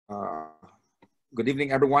Good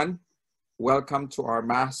evening, everyone. Welcome to our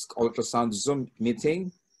mask ultrasound Zoom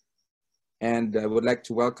meeting. And I would like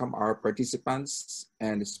to welcome our participants,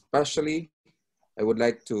 and especially, I would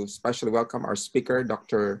like to especially welcome our speaker,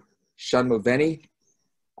 Dr. Sean Mulvaney.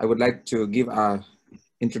 I would like to give an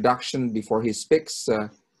introduction before he speaks.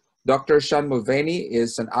 Dr. Sean Mulvaney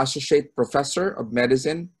is an associate professor of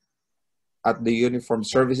medicine at the Uniformed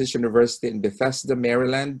Services University in Bethesda,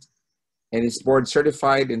 Maryland, and is board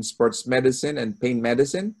certified in sports medicine and pain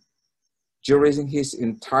medicine. During his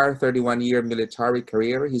entire 31-year military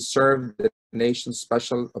career, he served the nation's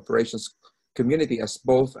special operations community as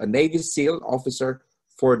both a Navy SEAL officer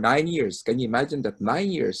for 9 years. Can you imagine that? 9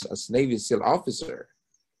 years as Navy SEAL officer,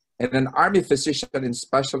 and an Army physician in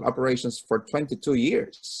special operations for 22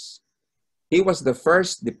 years. He was the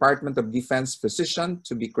first Department of Defense physician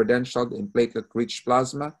to be credentialed in platelet-rich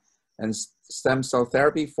plasma and stem cell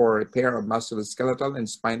therapy for repair of musculoskeletal and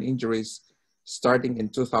spine injuries starting in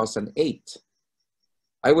 2008.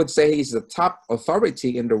 I would say he's the top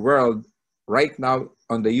authority in the world right now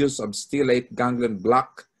on the use of stellate ganglion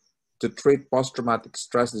block to treat post-traumatic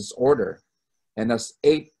stress disorder, and has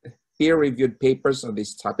 8 peer-reviewed papers on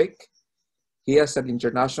this topic. He has an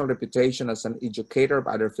international reputation as an educator of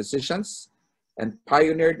other physicians and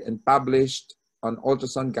pioneered and published on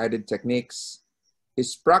ultrasound-guided techniques.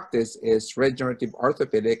 His practice is regenerative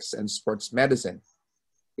orthopedics and sports medicine.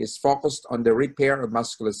 He is focused on the repair of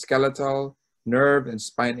musculoskeletal, nerve, and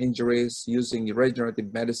spine injuries using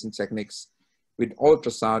regenerative medicine techniques with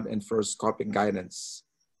ultrasound and fluoroscopic guidance.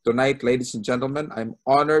 Tonight, ladies and gentlemen, I'm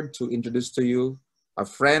honored to introduce to you a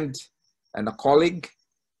friend and a colleague,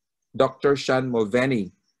 Dr. Sean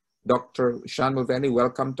Mulvaney. Dr. Sean Mulvaney,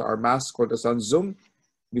 welcome to our mask ultrasound Zoom.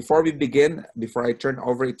 Before we begin, before I turn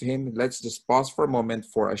over to him, let's just pause for a moment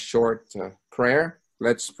for a short prayer.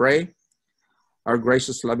 Let's pray. Our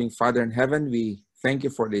gracious, loving Father in heaven, we thank you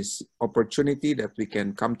for this opportunity that we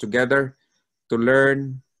can come together to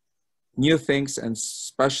learn new things, and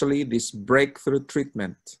especially this breakthrough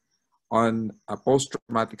treatment on a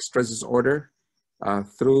post-traumatic stress disorder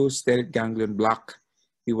through stellate ganglion block.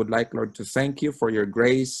 We would like, Lord, to thank you for your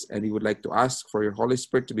grace, and we would like to ask for your Holy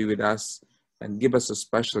Spirit to be with us and give us a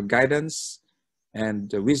special guidance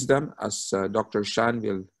and wisdom as Dr. Sean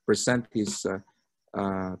will present his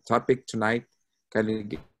topic tonight. Kindly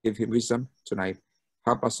give him wisdom tonight.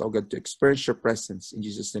 Help us, oh God, to experience your presence. In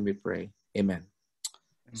Jesus' name we pray. Amen.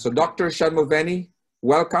 So Dr. Sean Mulvaney,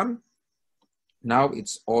 welcome. Now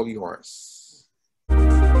it's all yours.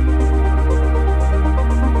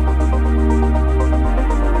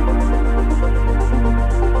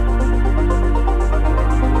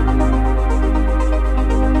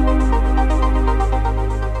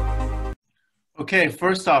 Okay,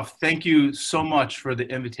 first off, thank you so much for the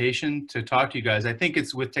invitation to talk to you guys. I think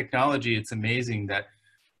it's with technology, it's amazing that,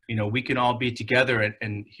 you know, we can all be together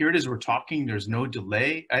and here it is, we're talking, there's no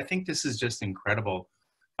delay. I think this is just incredible.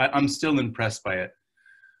 I'm still impressed by it.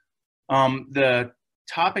 The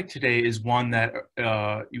topic today is one that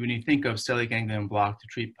when you think of stellate ganglion block to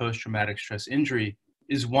treat post-traumatic stress injury,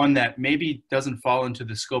 is one that maybe doesn't fall into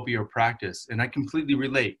the scope of your practice. And I completely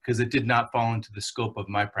relate because it did not fall into the scope of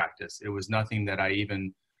my practice. It was nothing that I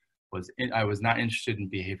even I was not interested in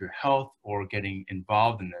behavioral health or getting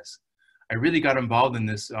involved in this. I really got involved in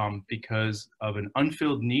this because of an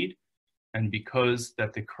unfilled need and because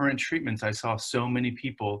that the current treatments, I saw so many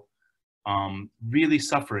people really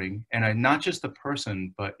suffering, and not just the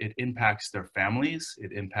person, but it impacts their families,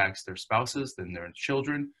 it impacts their spouses, then their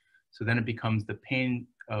children. So then it becomes the pain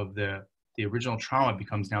of the original trauma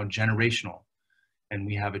becomes now generational, and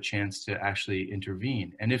we have a chance to actually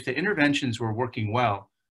intervene. And if the interventions were working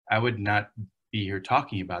well, I would not be here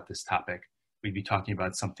talking about this topic. We'd be talking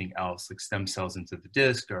about something else, like stem cells into the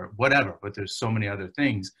disc or whatever, but there's so many other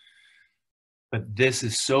things. But this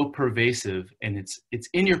is so pervasive, and it's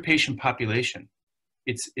in your patient population.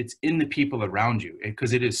 It's in the people around you,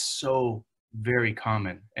 because it is so very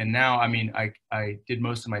common. And now, I mean, I did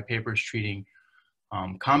most of my papers treating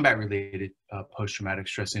combat-related post-traumatic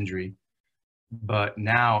stress injury, but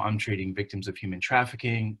now I'm treating victims of human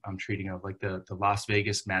trafficking. I'm treating of like the Las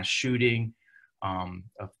Vegas mass shooting,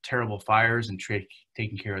 of terrible fires, and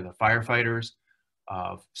taking care of the firefighters.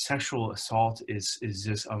 Sexual assault is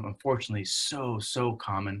just unfortunately so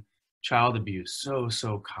common. Child abuse,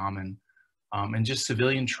 so common, and just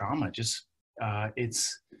civilian trauma. Just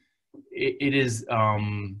it is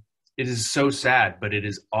so sad, but it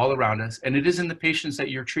is all around us, and it is in the patients that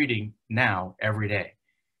you're treating now every day.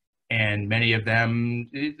 And many of them,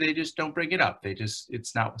 they just don't bring it up.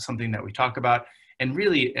 It's not something that we talk about. And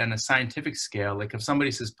really, on a scientific scale, like if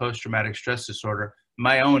somebody says post-traumatic stress disorder,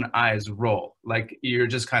 my own eyes roll. Like you're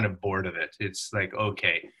just kind of bored of it. It's like,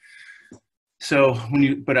 okay. So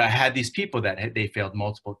but I had these people that they failed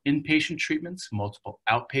multiple inpatient treatments, multiple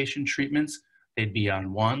outpatient treatments. They'd be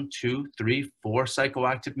on 1, 2, 3, 4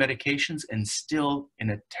 psychoactive medications and still in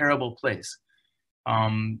a terrible place.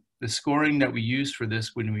 The scoring that we use for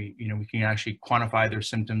this, when we can actually quantify their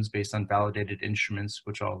symptoms based on validated instruments,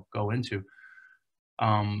 which I'll go into.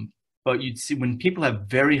 But you'd see when people have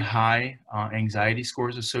very high anxiety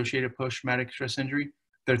scores associated with post-traumatic stress injury,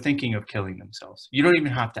 they're thinking of killing themselves. You don't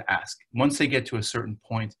even have to ask. Once they get to a certain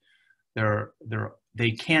point,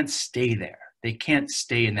 they can't stay there. They can't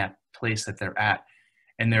stay in that place that they're at,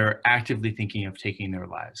 and they're actively thinking of taking their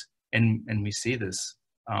lives. And we see this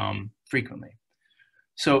frequently.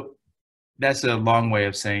 So that's a long way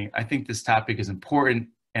of saying, I think this topic is important,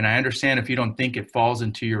 and I understand if you don't think it falls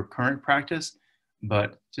into your current practice,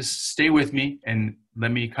 but just stay with me and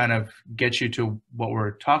let me kind of get you to what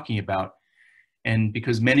we're talking about. And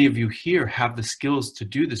because many of you here have the skills to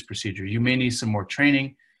do this procedure, you may need some more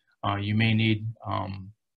training. You may need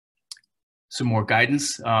some more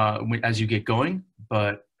guidance as you get going,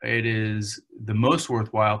 but it is the most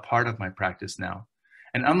worthwhile part of my practice now.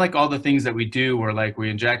 And unlike all the things that we do where like we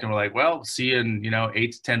inject and we're like, well, see you in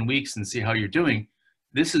 8 to 10 weeks and see how you're doing,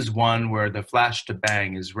 this is one where the flash to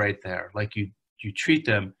bang is right there. Like you treat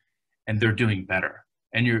them and they're doing better.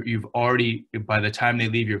 And you've already, by the time they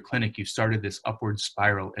leave your clinic, you've started this upward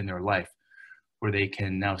spiral in their life where they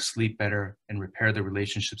can now sleep better and repair the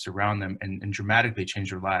relationships around them and dramatically change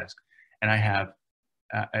their lives. And I have,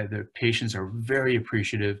 the patients are very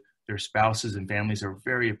appreciative. Their spouses and families are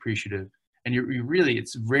very appreciative. And you really,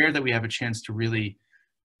 it's rare that we have a chance to really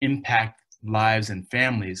impact lives and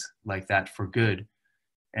families like that for good.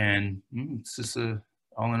 And it's just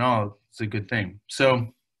all in all, it's a good thing. So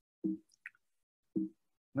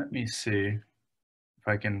let me see if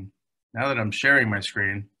I can, now that I'm sharing my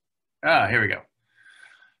screen. Here we go.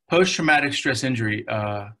 Post-traumatic stress injury.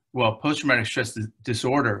 Well, post-traumatic stress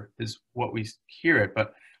disorder is what we hear it,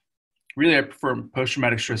 but really I prefer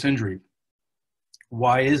post-traumatic stress injury.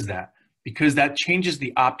 Why is that? Because that changes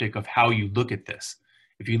the optic of how you look at this.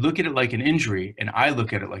 If you look at it like an injury, and I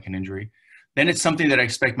look at it like an injury, then it's something that I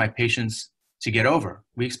expect my patients to get over.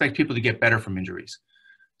 We expect people to get better from injuries.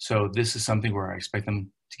 So this is something where I expect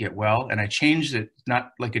them to get well, and I changed it,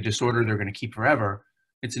 not like a disorder they're going to keep forever.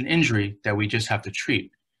 It's an injury that we just have to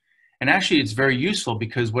treat. And actually it's very useful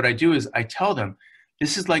because what I do is I tell them,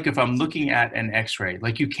 this is like if I'm looking at an x-ray,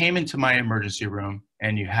 like you came into my emergency room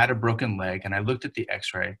and you had a broken leg and I looked at the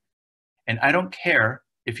x-ray, and I don't care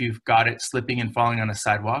if you've got it slipping and falling on a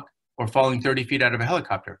sidewalk or falling 30 feet out of a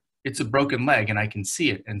helicopter. It's a broken leg and I can see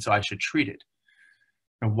it, and so I should treat it.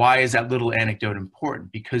 And why is that little anecdote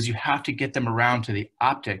important? Because you have to get them around to the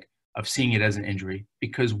optic of seeing it as an injury,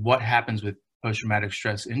 because what happens with post-traumatic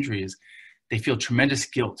stress injury is they feel tremendous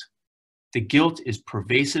guilt. The guilt is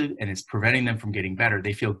pervasive and it's preventing them from getting better.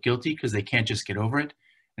 They feel guilty because they can't just get over it,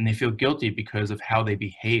 and they feel guilty because of how they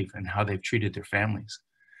behave and how they've treated their families.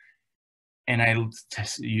 And I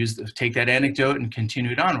take that anecdote and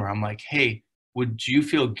continue it on where I'm like, hey, would you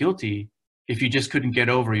feel guilty if you just couldn't get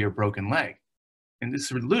over your broken leg? And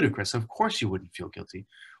this is ludicrous. Of course you wouldn't feel guilty.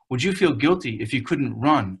 Would you feel guilty if you couldn't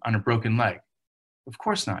run on a broken leg? Of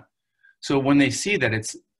course not. So when they see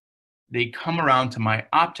that they come around to my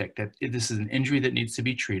optic that this is an injury that needs to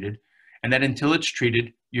be treated, and that until it's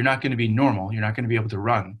treated, you're not going to be normal. You're not going to be able to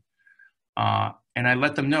run. And I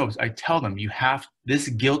let them know, I tell them, this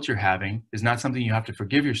guilt you're having is not something you have to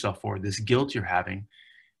forgive yourself for. This guilt you're having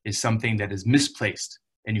is something that is misplaced,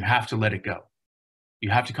 and you have to let it go. You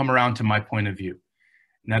have to come around to my point of view.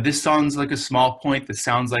 Now, this sounds like a small point. This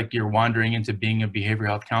sounds like you're wandering into being a behavioral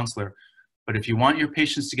health counselor. But if you want your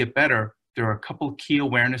patients to get better, there are a couple key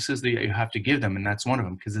awarenesses that you have to give them, and that's one of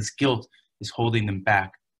them, because this guilt is holding them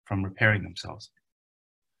back from repairing themselves.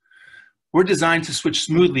 We're designed to switch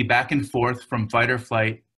smoothly back and forth from fight or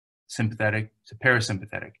flight, sympathetic to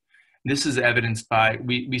parasympathetic. This is evidenced by,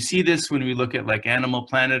 we see this when we look at like Animal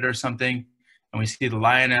Planet or something, and we see the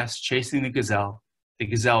lioness chasing the gazelle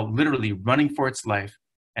literally running for its life,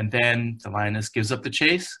 and then the lioness gives up the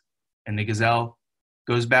chase, and the gazelle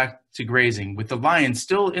goes back to grazing with the lion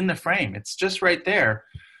still in the frame. It's just right there.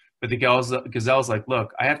 But the gazelle's like,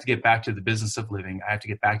 look, I have to get back to the business of living. I have to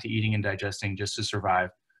get back to eating and digesting just to survive.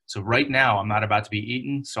 So right now, I'm not about to be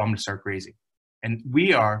eaten, so I'm going to start grazing. And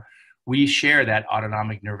we share that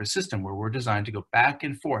autonomic nervous system where we're designed to go back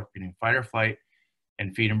and forth between fight or flight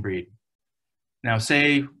and feed and breed. Now,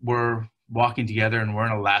 say we're walking together and we're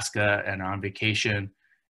in Alaska and on vacation,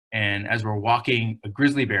 And as we're walking, a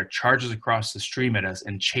grizzly bear charges across the stream at us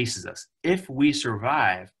and chases us. If we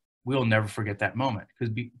survive, we'll never forget that moment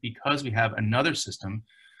because we have another system,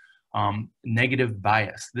 negative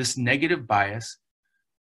bias. This negative bias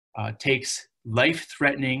takes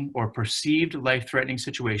life-threatening or perceived life-threatening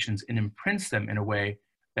situations and imprints them in a way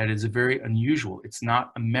that is very unusual. It's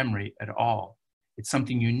not a memory at all. It's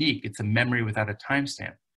something unique. It's a memory without a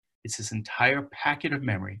timestamp. It's this entire packet of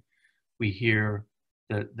memory. We hear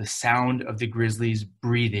the sound of the grizzlies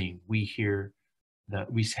breathing. We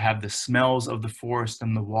have the smells of the forest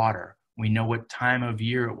and the water. We know what time of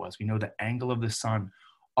year it was. We know the angle of the sun.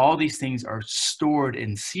 All these things are stored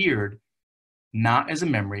and seared, not as a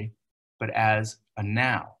memory, but as a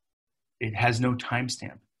now. It has no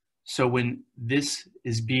timestamp. So when this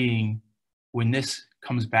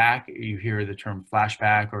comes back, you hear the term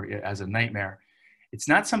flashback or as a nightmare, it's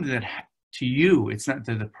not something that to you, it's not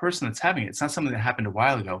to the person that's having it, it's not something that happened a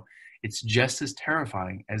while ago. It's just as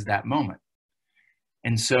terrifying as that moment.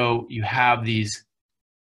 And so you have this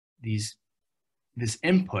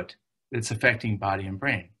input that's affecting body and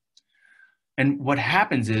brain. And what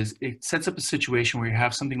happens is it sets up a situation where you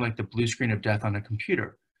have something like the blue screen of death on a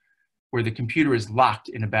computer, where the computer is locked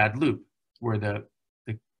in a bad loop, where the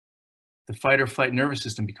fight or flight nervous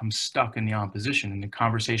system becomes stuck in the on position in the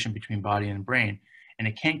conversation between body and brain, and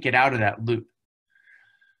it can't get out of that loop.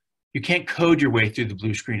 You can't code your way through the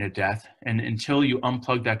blue screen of death, and until you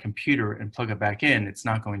unplug that computer and plug it back in, it's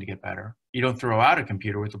not going to get better. You don't throw out a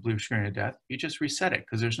computer with the blue screen of death, you just reset it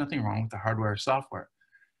because there's nothing wrong with the hardware or software.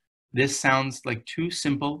 This sounds like too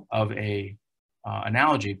simple of a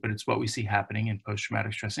analogy, but it's what we see happening in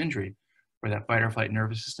post-traumatic stress injury, where that fight or flight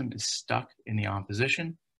nervous system is stuck in the on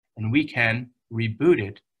position, and we can reboot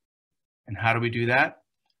it. And how do we do that?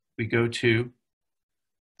 We go to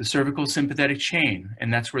the cervical sympathetic chain,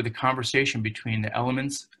 and that's where the conversation between the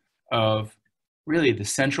elements of really the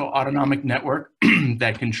central autonomic network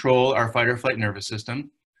that control our fight or flight nervous system.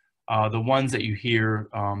 The ones that you hear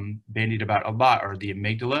bandied about a lot are the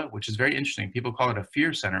amygdala, which is very interesting. People call it a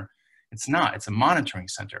fear center. It's not. It's a monitoring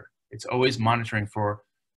center. It's always monitoring for,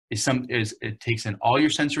 it takes in all your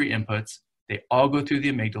sensory inputs. They all go through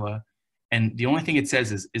the amygdala. And the only thing it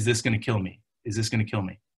says is this going to kill me? Is this going to kill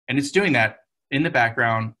me? And it's doing that in the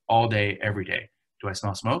background all day, every day. Do I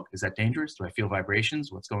smell smoke? Is that dangerous? Do I feel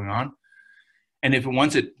vibrations? What's going on? And if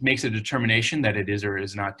once it makes a determination that it is or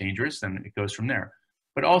is not dangerous, then it goes from there.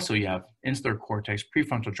 But also you have insular cortex,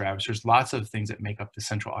 prefrontal drivers. There's lots of things that make up the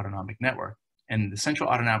central autonomic network. And the central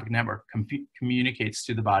autonomic network communicates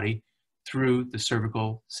to the body through the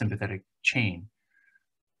cervical sympathetic chain.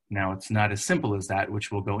 Now, it's not as simple as that,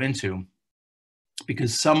 which we'll go into,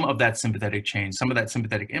 because some of that sympathetic chain, some of that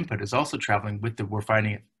sympathetic input is also traveling with we're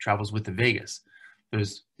finding it travels with the vagus.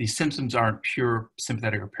 These symptoms aren't pure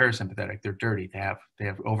sympathetic or parasympathetic. They're dirty. They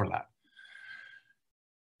have overlap.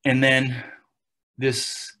 And then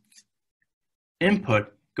this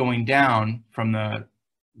input going down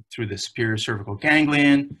through the superior cervical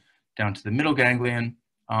ganglion, down to the middle ganglion,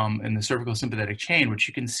 and the cervical sympathetic chain, which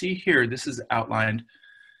you can see here, this is outlined,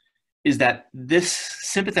 is that this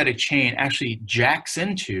sympathetic chain actually jacks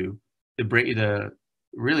into the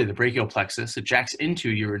brachial plexus. It jacks into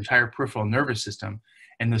your entire peripheral nervous system,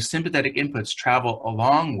 and those sympathetic inputs travel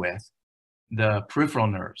along with the peripheral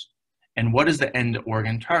nerves. And what is the end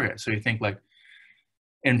organ target? So you think like,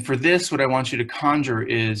 and for this, what I want you to conjure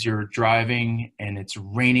is you're driving and it's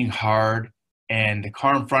raining hard, and the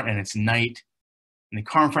car in front, and it's night, and the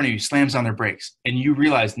car in front of you slams on their brakes, and you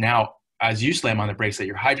realize now, as you slam on the brakes, that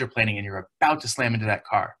you're hydroplaning and you're about to slam into that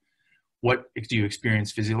car. What do you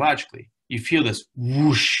experience physiologically? You feel this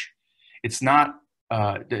whoosh. It's not,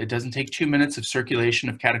 it doesn't take 2 minutes of circulation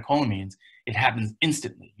of catecholamines. It happens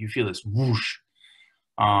instantly. You feel this whoosh.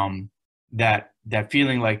 That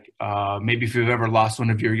feeling like maybe if you've ever lost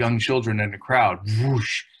one of your young children in a crowd,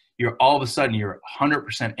 whoosh, all of a sudden you're 100%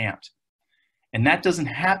 amped. And that doesn't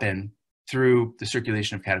happen through the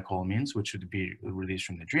circulation of catecholamines, which would be released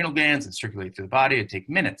from the adrenal glands and circulate through the body. It'd take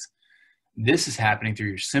minutes. This is happening through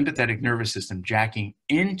your sympathetic nervous system jacking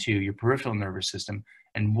into your peripheral nervous system.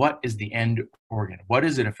 And what is the end organ? What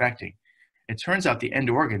is it affecting? It turns out the end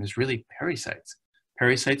organ is really pericytes.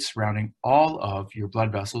 Pericytes surrounding all of your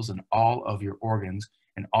blood vessels and all of your organs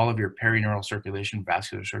and all of your perineural circulation,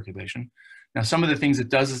 vascular circulation. Now, some of the things it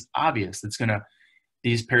does is obvious.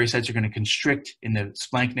 These pericytes are going to constrict in the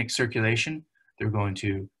splanchnic circulation. They're going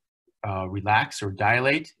to relax or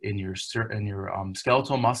dilate in your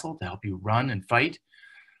skeletal muscle to help you run and fight,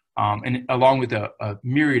 and along with a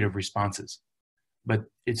myriad of responses. But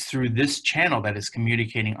it's through this channel that is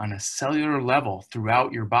communicating on a cellular level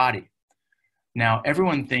throughout your body. Now,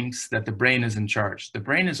 everyone thinks that the brain is in charge. The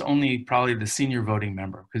brain is only probably the senior voting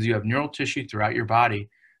member because you have neural tissue throughout your body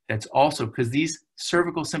that's also, because these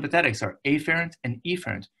cervical sympathetics are afferent and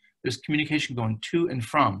efferent. There's communication going to and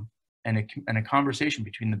from, and a conversation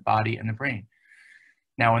between the body and the brain.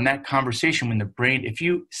 Now, in that conversation, when the brain, if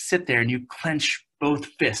you sit there and you clench both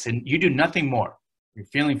fists and you do nothing more, you're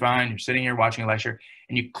feeling fine, you're sitting here watching a lecture,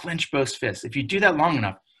 and you clench both fists. If you do that long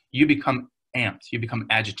enough, you become amped, you become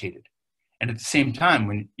agitated. And at the same time,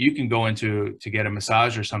 when you can go into to get a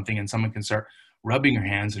massage or something and someone can start rubbing your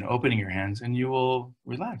hands and opening your hands and you will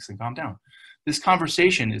relax and calm down. This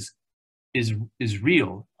conversation is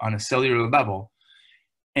real on a cellular level,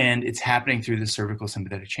 and it's happening through the cervical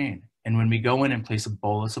sympathetic chain. And when we go in and place a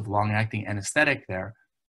bolus of long-acting anesthetic there,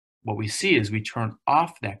 what we see is we turn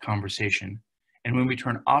off that conversation. And when we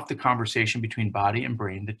turn off the conversation between body and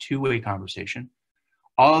brain, the two-way conversation,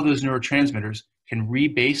 all of those neurotransmitters can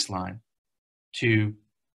re-baseline to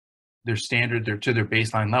their standard, to their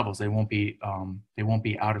baseline levels. They won't be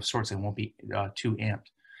out of sorts. They won't be too amped.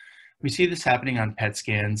 We see this happening on PET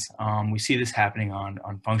scans. We see this happening on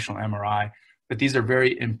functional MRI, but these are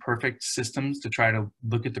very imperfect systems to try to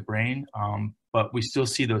look at the brain. But we still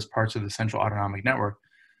see those parts of the central autonomic network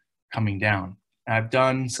coming down. I've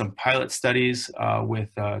done some pilot studies with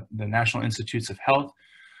the National Institutes of Health,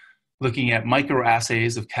 looking at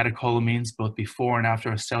microassays of catecholamines both before and after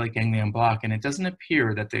a stellate ganglion block, and it doesn't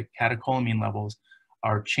appear that the catecholamine levels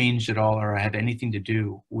are changed at all or have anything to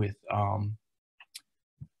do with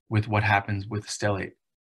what happens with the stellate.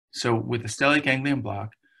 So with the stellate ganglion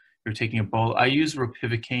block, you're taking a bowl. I use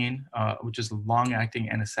ropivacaine, which is a long-acting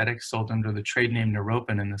anesthetic sold under the trade name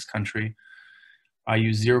Neuropen in this country. I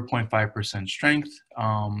use 0.5% strength.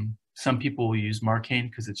 Some people will use Marcaine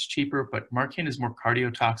because it's cheaper, but Marcaine is more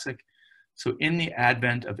cardiotoxic. So in the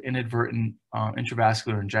advent of inadvertent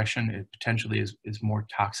intravascular injection, it potentially is more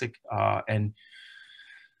toxic. And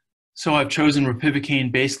so I've chosen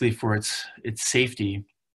ropivacaine basically for its safety.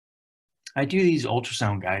 I do these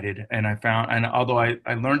ultrasound guided, and I found, and although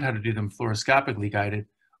I learned how to do them fluoroscopically guided,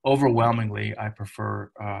 overwhelmingly I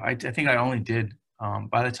prefer, I think I only did,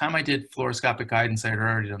 by the time I did fluoroscopic guidance, I had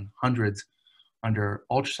already done hundreds under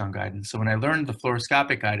ultrasound guidance. So when I learned the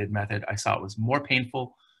fluoroscopic guided method, I saw it was more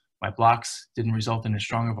painful. My blocks didn't result in as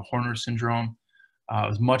strong of a Horner syndrome. It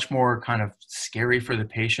was much more kind of scary for the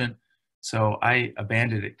patient. So I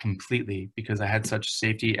abandoned it completely because I had such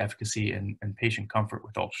safety, efficacy, and patient comfort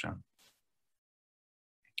with ultrasound.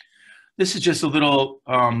 This is just a little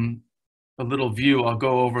view. I'll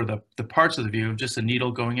go over the parts of the view of just a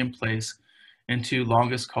needle going in place into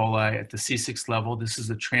longus coli at the C6 level. This is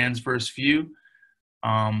the transverse view.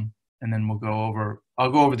 And then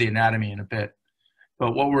I'll go over the anatomy in a bit.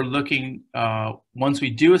 But what we're looking, once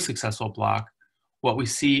we do a successful block, what we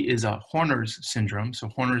see is a Horner's syndrome. So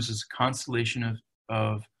Horner's is a constellation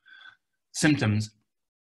of symptoms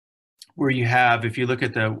where you have, if you look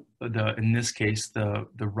at in this case, the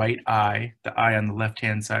right eye, the eye on the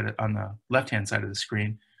left-hand side of the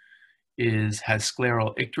screen has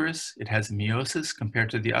scleral icterus. It has meiosis compared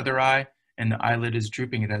to the other eye, and the eyelid is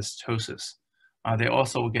drooping. It has ptosis. They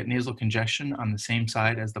also will get nasal congestion on the same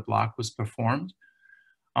side as the block was performed.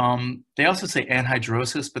 They also say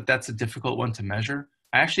anhydrosis, but that's a difficult one to measure.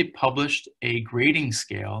 I actually published a grading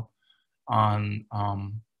scale on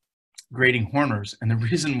grading Horner's, and the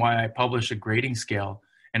reason why I published a grading scale,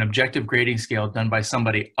 an objective grading scale done by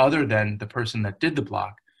somebody other than the person that did the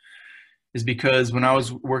block, is because when I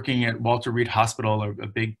was working at Walter Reed Hospital, or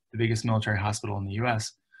the biggest military hospital in the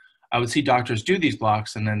US, I would see doctors do these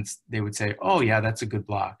blocks and then they would say, oh yeah, that's a good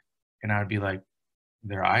block. And I would be like,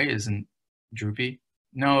 their eye isn't droopy?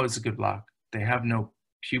 No, it's a good block. They have no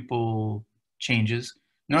pupil changes.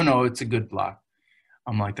 No, it's a good block.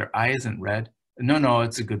 I'm like, their eye isn't red? No,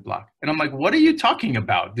 it's a good block. And I'm like, what are you talking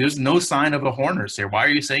about? There's no sign of a Horner's here. Why are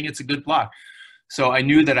you saying it's a good block? So I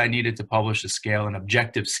knew that I needed to publish a scale, an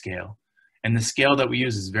objective scale. And the scale that we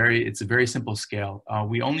use it's a very simple scale.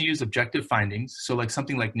 We only use objective findings. So like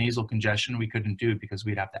something like nasal congestion, we couldn't do because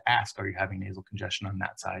we'd have to ask, are you having nasal congestion on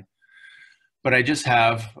that side? But I just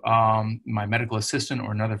have my medical assistant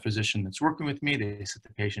or another physician that's working with me. They sit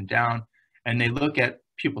the patient down and they look at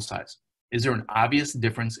pupil size. Is there an obvious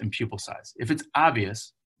difference in pupil size? If it's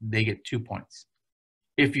obvious, they get 2 points.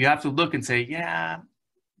 If you have to look and say, yeah,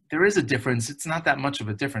 there is a difference, it's not that much of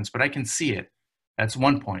a difference, but I can see it, that's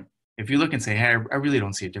 1 point. If you look and say, hey, I really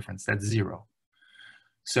don't see a difference, that's 0.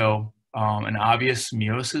 So an obvious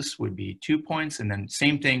meiosis would be 2 points, and then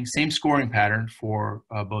same thing, same scoring pattern for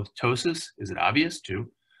both ptosis, is it obvious? 2,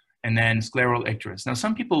 and then scleral icterus. Now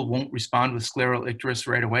some people won't respond with scleral icterus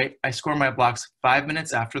right away. I score my blocks 5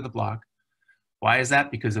 minutes after the block. Why is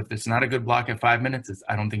that? Because if it's not a good block at 5 minutes,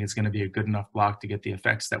 I don't think it's going to be a good enough block to get the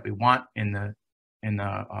effects that we want in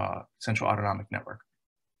the central autonomic network.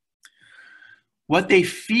 What they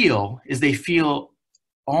feel is they feel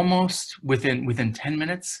almost within 10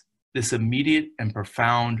 minutes, this immediate and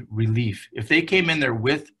profound relief. If they came in there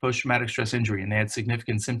with post-traumatic stress injury and they had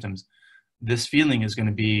significant symptoms, this feeling is going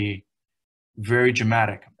to be very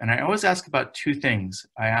dramatic. And I always ask about two things.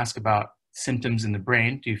 I ask about symptoms in the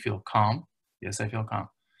brain. Do you feel calm? Yes, I feel calm.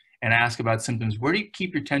 And I ask about symptoms. Where do you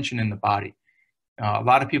keep your tension in the body? A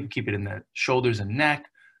lot of people keep it in the shoulders and neck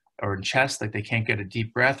or in chest, like they can't get a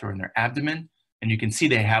deep breath, or in their abdomen. And you can see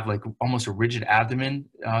they have like almost a rigid abdomen,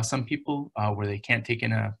 some people, where they can't take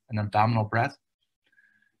in an abdominal breath.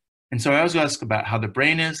 And so I always ask about how the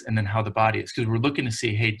brain is and then how the body is, because we're looking to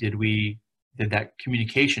see, hey, did that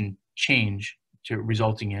communication change to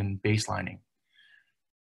resulting in baselining?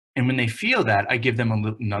 And when they feel that, I give them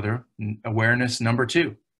another awareness, number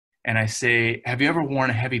 2. And I say, have you ever worn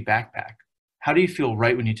a heavy backpack? How do you feel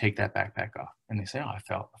right when you take that backpack off? And they say, oh, I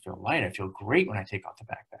feel light. I feel great when I take off the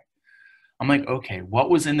backpack. I'm like, okay, what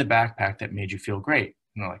was in the backpack that made you feel great?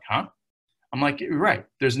 And they're like, huh? I'm like, you're right.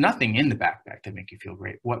 There's nothing in the backpack that make you feel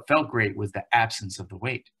great. What felt great was the absence of the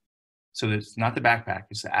weight. So it's not the backpack,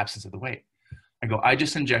 it's the absence of the weight. I go, I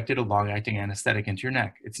just injected a long-acting anesthetic into your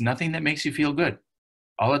neck. It's nothing that makes you feel good.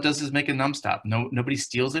 All it does is make a numb stop. Nobody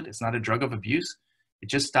steals it. It's not a drug of abuse. It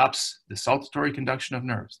just stops the saltatory conduction of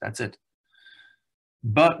nerves. That's it.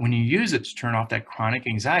 But when you use it to turn off that chronic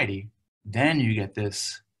anxiety, then you get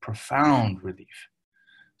this profound relief.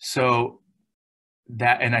 So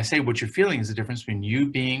that, and I say what you're feeling is the difference between you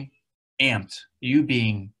being amped, you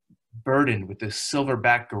being burdened with this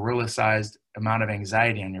silverback gorilla-sized amount of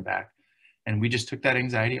anxiety on your back, and we just took that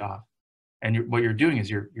anxiety off. And what you're doing is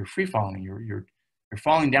you're free falling. You're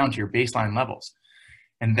falling down to your baseline levels,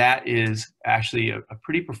 and that is actually a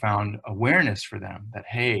pretty profound awareness for them that,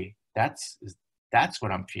 hey, that's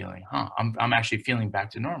what I'm feeling, huh? I'm actually feeling back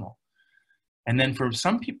to normal. And then for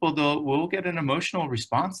some people, we'll get an emotional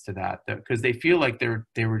response to that because they feel like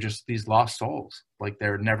they were just these lost souls, like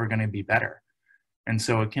they're never going to be better. And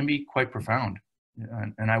so it can be quite profound.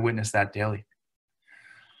 And I witness that daily.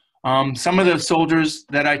 Some of the soldiers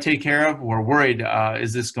that I take care of were worried,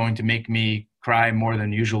 is this going to make me cry more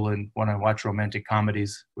than usual when I watch romantic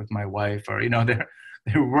comedies with my wife? Or,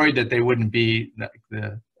 they were worried that they wouldn't be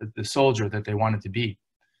the soldier that they wanted to be.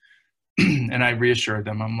 And I reassured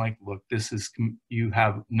them, I'm like, look, you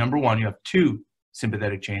have, number one, you have 2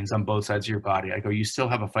 sympathetic chains on both sides of your body. I go, you still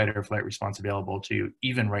have a fight or flight response available to you,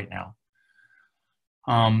 even right now.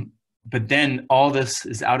 But then all this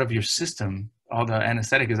is out of your system. All the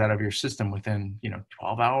anesthetic is out of your system within,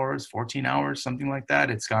 12 hours, 14 hours, something like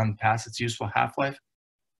that. It's gone past its useful half-life.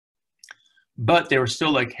 But they were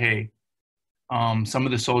still like, hey, some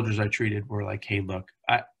of the soldiers I treated were like, hey, look,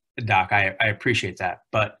 Doc, I appreciate that,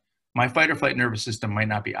 but my fight or flight nervous system might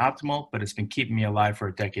not be optimal, but it's been keeping me alive for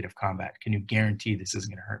a decade of combat. Can you guarantee this isn't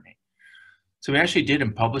going to hurt me? So we actually did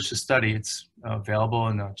and published a study. It's available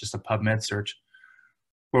in just a PubMed search,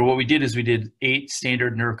 where what we did is we did 8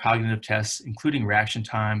 standard neurocognitive tests, including reaction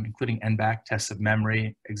time, including NBAC, tests of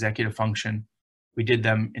memory, executive function. We did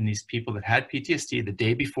them in these people that had PTSD the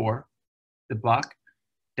day before the block.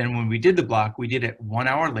 Then when we did the block, we did it 1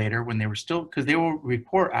 hour later when they were still, because they will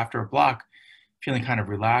report after a block feeling kind of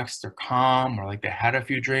relaxed or calm, or like they had a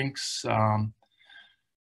few drinks.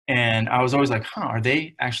 And I was always like, are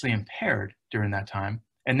they actually impaired during that time?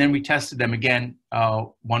 And then we tested them again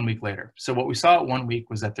 1 week later. So what we saw at 1 week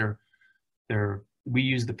was that we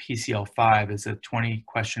use the PCL5 as a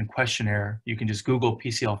 20-question questionnaire. You can just Google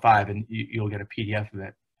PCL5 and you'll get a PDF of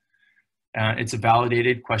it. It's a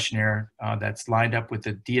validated questionnaire that's lined up with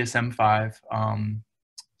the DSM-5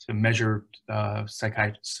 to measure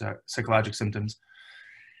psychological symptoms.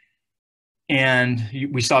 And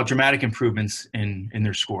we saw dramatic improvements in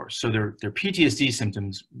their scores. So their PTSD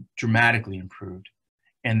symptoms dramatically improved.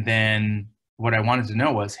 And then what I wanted to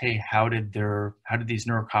know was, hey, how did these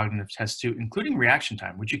neurocognitive tests do, including reaction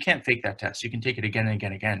time, which you can't fake that test. You can take it again and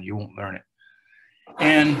again and again. You won't learn it.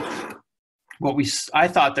 And I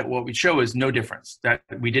thought that what we'd show is no difference, that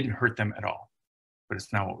we didn't hurt them at all. But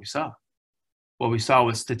it's not what we saw. What we saw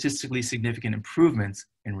was statistically significant improvements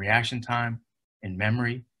in reaction time, in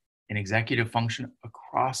memory, in executive function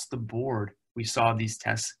across the board. We saw these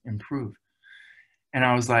tests improve. And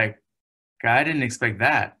I was like, God, I didn't expect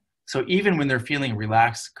that. So even when they're feeling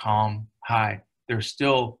relaxed, calm, high, they're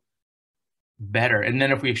still better. And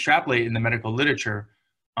then if we extrapolate in the medical literature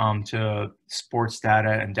to sports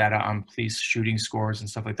data and data on police shooting scores and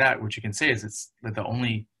stuff like that, what you can say is it's the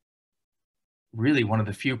only really one of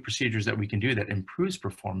the few procedures that we can do that improves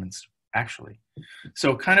performance, actually.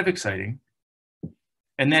 So kind of exciting.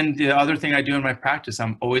 And then the other thing I do in my practice,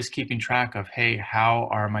 I'm always keeping track of, hey, how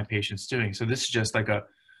are my patients doing? So this is just like a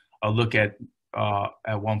look at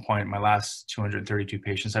one point, my last 232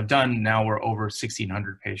 patients. I've done, now we're over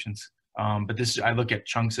 1,600 patients. But this, I look at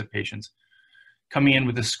chunks of patients coming in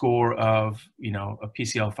with a score of, a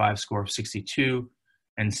PCL5 score of 62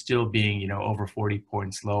 and still being, over 40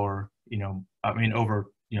 points lower,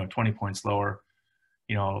 over, 20 points lower,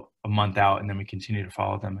 a month out, and then we continue to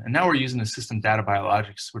follow them. And now we're using the system data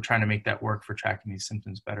biologics. We're trying to make that work for tracking these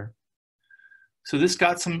symptoms better. So this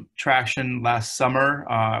got some traction last summer.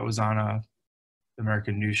 I was on a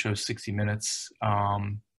American news show, 60 Minutes.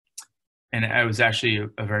 And it was actually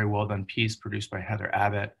a very well done piece produced by Heather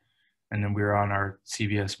Abbott. And then we were on our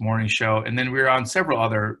CBS morning show. And then we were on several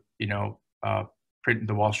other, print,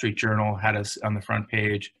 the Wall Street Journal had us on the front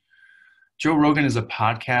page. Joe Rogan is a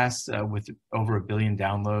podcast with over 1 billion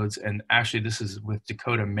downloads. And actually this is with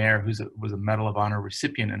Dakota Mayer, who was a Medal of Honor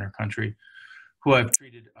recipient in our country, who I've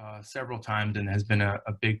treated several times and has been a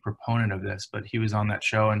big proponent of this. But he was on that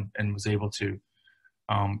show and was able to,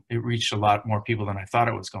 it reached a lot more people than I thought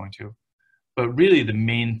it was going to. But really the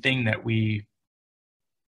main thing that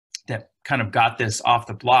kind of got this off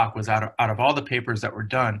the block was out of all the papers that were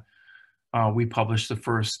done, we published the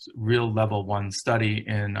first real level 1 study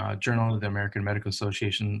in Journal of the American Medical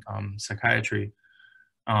Association Psychiatry.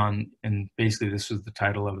 And basically this was the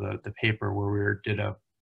title of the paper, where we did a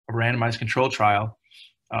randomized control trial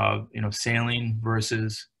of, saline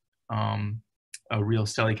versus a real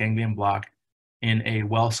stellate ganglion block in a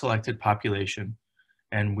well-selected population.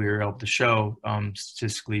 And we were able to show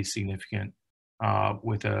statistically significant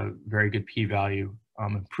with a very good p-value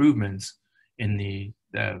improvements in the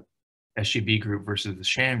SGB group versus the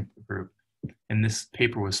sham group. And this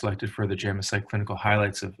paper was selected for the JAMA Psych Clinical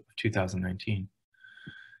Highlights of 2019.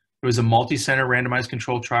 It was a multi-center randomized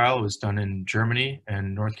control trial. It was done in Germany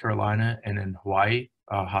and North Carolina and in Hawaii,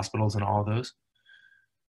 hospitals and all of those.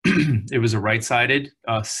 It was a right-sided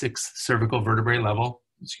 6th cervical vertebrae level,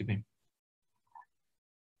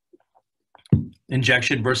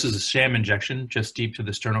 injection versus a sham injection, just deep to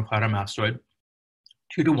the sternocleidomastoid.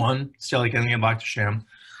 2-to-1, stellate ganglion block to sham.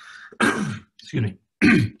 Excuse me.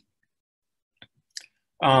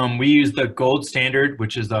 We use the gold standard,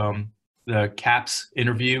 which is the CAPS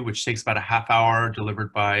interview, which takes about a half hour,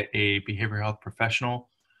 delivered by a behavioral health professional,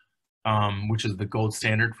 which is the gold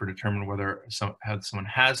standard for determining whether someone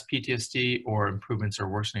has PTSD or improvements or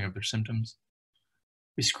worsening of their symptoms.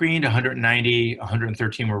 We screened 190,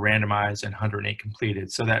 113 were randomized, and 108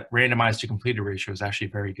 completed. So that randomized to completed ratio is actually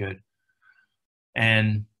very good.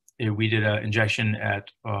 And we did an injection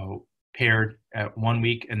at paired at 1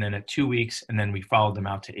 week, and then at 2 weeks, and then we followed them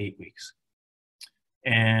out to 8 weeks.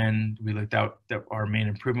 And we looked out that our main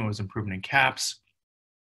improvement was improvement in CAPS.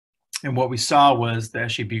 And what we saw was the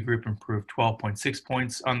SGB group improved 12.6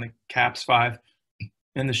 points on the CAPS 5,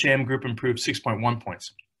 and the sham group improved 6.1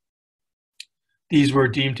 points. These were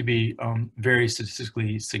deemed to be very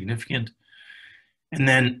statistically significant. And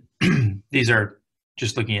then these are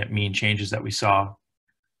just looking at mean changes that we saw.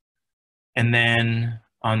 And then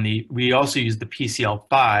we also used the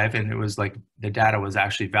PCL5, and it was like the data was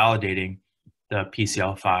actually validating the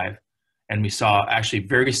PCL5. And we saw actually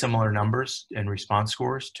very similar numbers and response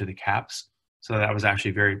scores to the CAPS. So that was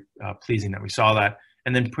actually very pleasing that we saw that.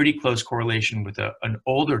 And then pretty close correlation with an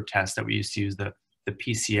older test that we used to use, the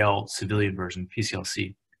PCL civilian version,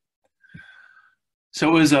 PCLC. So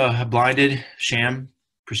it was a blinded sham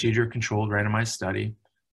procedure controlled randomized study.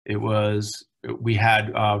 We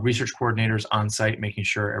had research coordinators on site making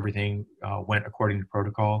sure everything went according to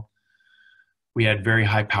protocol. We had very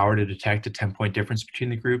high power to detect a 10-point difference between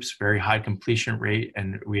the groups, very high completion rate,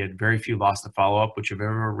 and we had very few loss to follow-up, which if you've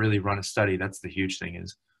ever really run a study, that's the huge thing,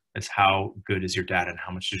 is how good is your data and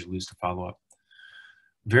how much did you lose to follow-up.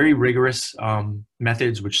 Very rigorous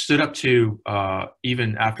methods, which stood up to,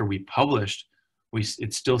 even after we published,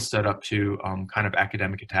 it still stood up to kind of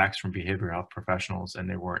academic attacks from behavioral health professionals, and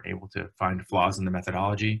they weren't able to find flaws in the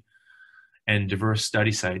methodology. And diverse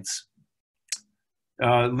study sites.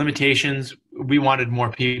 Limitations, we wanted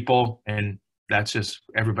more people, and that's just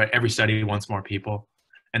every study wants more people.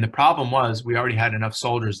 And the problem was we already had enough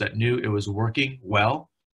soldiers that knew it was working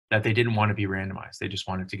well that they didn't want to be randomized. They just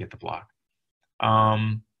wanted to get the block.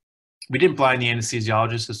 We didn't blind the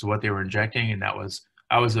anesthesiologist as to what they were injecting, and I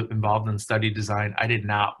was involved in study design. I did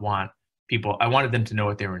not want people, I wanted them to know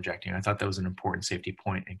what they were injecting. I thought that was an important safety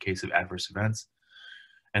point in case of adverse events.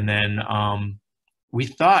 And then we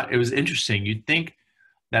thought it was interesting. You'd think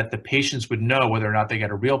that the patients would know whether or not they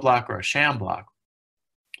got a real block or a sham block.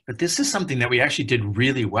 But this is something that we actually did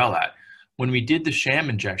really well at. When we did the sham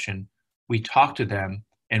injection, we talked to them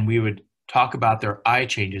and we would talk about their eye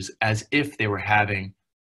changes as if they were having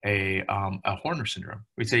a Horner syndrome.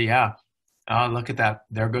 We'd say, yeah, look at that.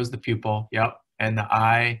 There goes the pupil. Yep. And the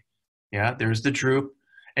eye. Yeah, there's the droop.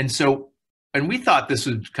 And we thought this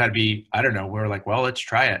would kind of be, I don't know, we were like, well, let's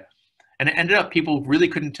try it. And it ended up people really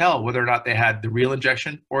couldn't tell whether or not they had the real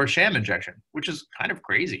injection or a sham injection, which is kind of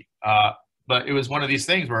crazy. But it was one of these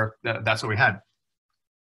things where that's what we had.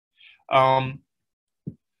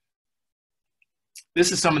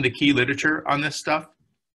 This is some of the key literature on this stuff.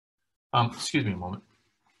 Excuse me a moment.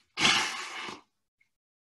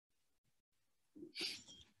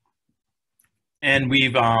 And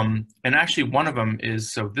we've, and actually one of them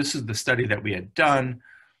is, so this is the study that we had done.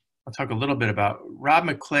 I'll talk a little bit about Rob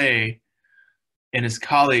McClay and his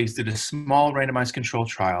colleagues did a small randomized control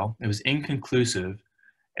trial. It was inconclusive.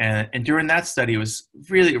 And during that study, it was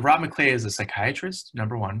really, Rob McClay is a psychiatrist,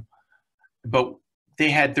 number one, but they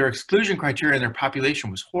had their exclusion criteria in their population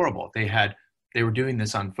was horrible. They were doing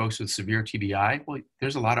this on folks with severe TBI. Well,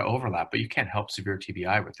 there's a lot of overlap, but you can't help severe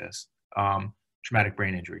TBI with this, traumatic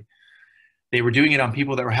brain injury. They were doing it on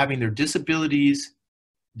people that were having their disabilities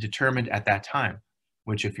determined at that time,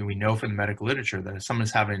 which if we know from the medical literature that if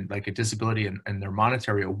someone's having like a disability and their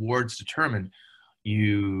monetary awards determined,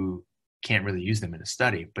 you can't really use them in a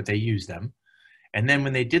study, but they use them. And then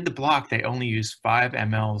when they did the block, they only used 5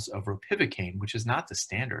 mLs of ropivacaine, which is not the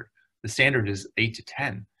standard. The standard is 8 to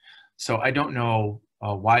 10. So I don't know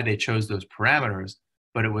why they chose those parameters,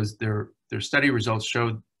 but it was their study results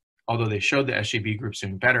showed, although they showed the SGB groups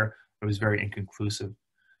doing better, it was very inconclusive.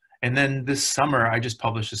 And then this summer, I just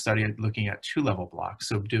published a study looking at 2-level blocks.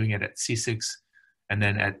 So doing it at C6 and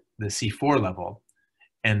then at the C4 level.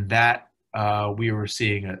 And that we were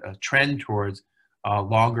seeing a trend towards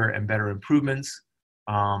longer and better improvements.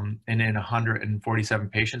 And in 147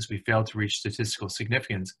 patients, we failed to reach statistical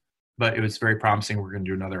significance, but it was very promising. We're going to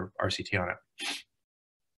do another RCT on it.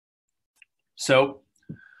 So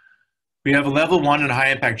we have a level 1 in a high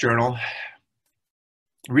impact journal.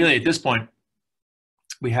 Really at this point,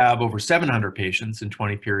 we have over 700 patients in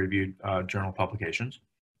 20 peer-reviewed journal publications.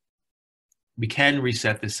 We can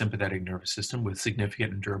reset the sympathetic nervous system with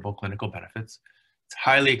significant and durable clinical benefits. It's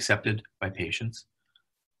highly accepted by patients.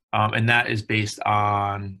 And that is based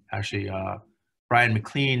on, actually, Brian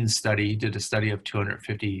McLean's study. He did a study of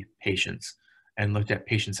 250 patients and looked at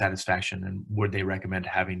patient satisfaction and would they recommend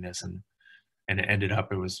having this. And it ended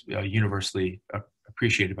up, it was universally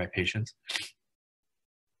appreciated by patients.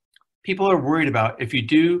 People are worried about if you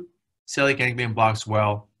do celiac ganglion blocks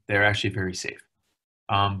well, they're actually very safe.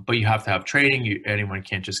 But you have to have training. Anyone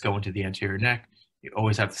can't just go into the anterior neck. You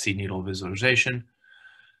always have to see needle visualization.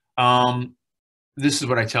 This is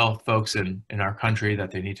what I tell folks in our country, that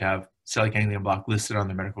they need to have celiac ganglion block listed on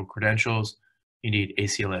their medical credentials. You need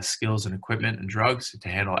ACLS skills and equipment and drugs to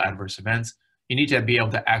handle adverse events. You need to be able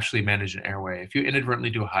to actually manage an airway. If you inadvertently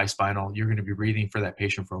do a high spinal, you're going to be breathing for that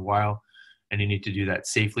patient for a while, and you need to do that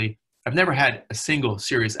safely. I've never had a single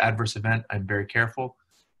serious adverse event. I'm very careful,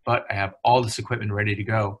 but I have all this equipment ready to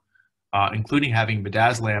go, including having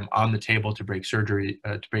midazolam on the table to break surgery,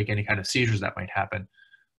 to break any kind of seizures that might happen.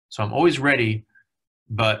 So I'm always ready,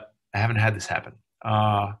 but I haven't had this happen.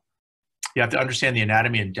 You have to understand the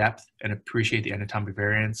anatomy in depth and appreciate the anatomic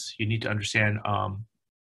variance. You need to understand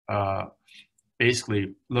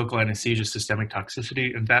basically local anesthesia, systemic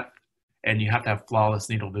toxicity in depth, and you have to have flawless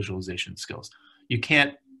needle visualization skills. You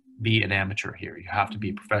can't be an amateur here. You have to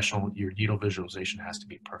be professional. Your needle visualization has to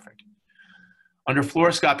be perfect. Under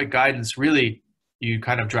fluoroscopic guidance, really, you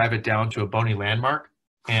kind of drive it down to a bony landmark,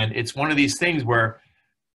 and it's one of these things where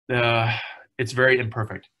it's very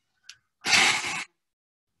imperfect.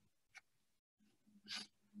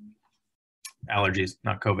 Allergies,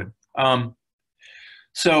 not COVID.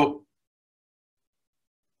 So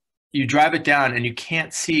you drive it down and you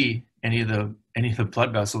can't see any of the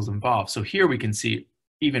blood vessels involved. So here we can see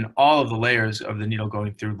even all of the layers of the needle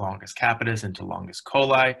going through longus capitis into longus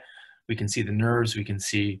coli. We can see the nerves. We can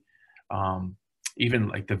see even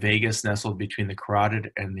like the vagus nestled between the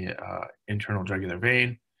carotid and the internal jugular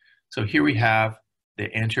vein. So here we have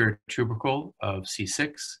the anterior tubercle of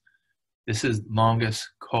C6. This is longus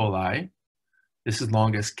coli. This is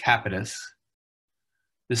longus capitis.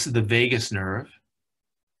 This is the vagus nerve.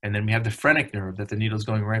 And then we have the phrenic nerve that the needle is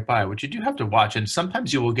going right by, which you do have to watch. And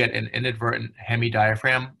sometimes you will get an inadvertent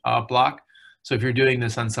hemidiaphragm block. So if you're doing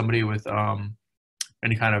this on somebody with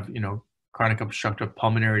any kind of, chronic obstructive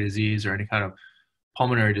pulmonary disease or any kind of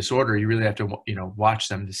pulmonary disorder, you really have to, you know, watch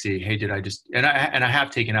them to see, hey, did I just, and I have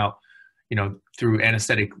taken out, you know, through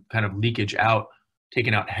anesthetic kind of leakage out,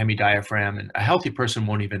 taken out hemidiaphragm, and a healthy person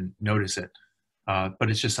won't even notice it. But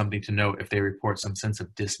it's just something to note if they report some sense of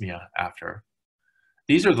dyspnea after.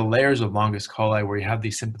 These are the layers of longus coli where you have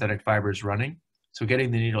these sympathetic fibers running. So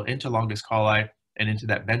getting the needle into longus coli and into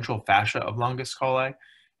that ventral fascia of longus coli,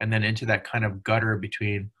 and then into that kind of gutter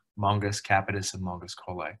between longus capitis and longus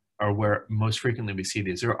coli, are where most frequently we see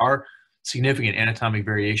these. There are significant anatomic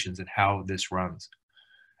variations in how this runs.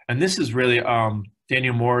 And this is really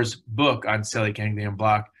Daniel Moore's book on celiac ganglion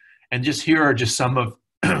block. And just here are just some of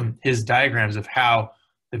his diagrams of how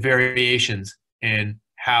the variations in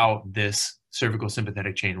how this cervical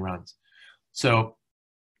sympathetic chain runs. So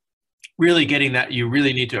really getting that, you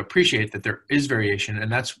really need to appreciate that there is variation.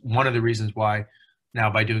 And that's one of the reasons why now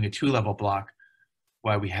by doing a 2-level block,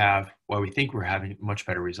 why we think we're having much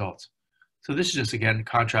better results. So this is just, again,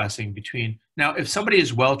 contrasting between, now if somebody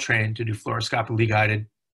is well trained to do fluoroscopically guided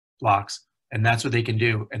blocks, and that's what they can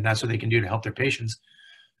do, and that's what they can do to help their patients,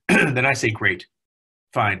 then I say great,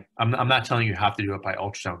 fine. I'm not telling you have to do it by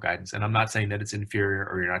ultrasound guidance, and I'm not saying that it's inferior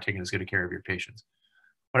or you're not taking as good a care of your patients.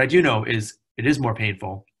 What I do know is it is more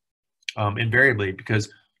painful, invariably,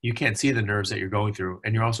 because you can't see the nerves that you're going through,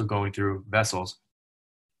 and you're also going through vessels,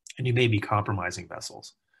 and you may be compromising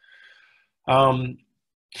vessels.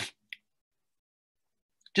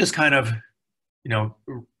 Just kind of, you know,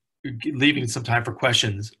 leaving some time for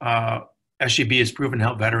questions. SGB is proven to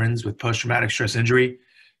help veterans with post-traumatic stress injury.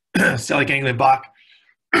 Celiac ganglion block,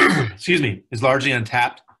 excuse me, is largely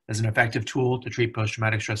untapped as an effective tool to treat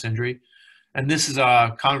post-traumatic stress injury. And this is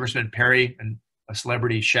Congressman Perry, and a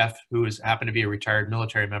celebrity chef who happened to be a retired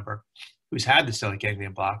military member who's had the celiac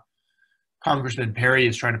ganglion block. Congressman Perry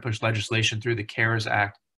is trying to push legislation through the CARES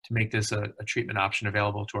Act to make this a treatment option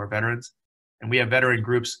available to our veterans. And we have veteran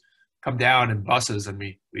groups come down in buses, and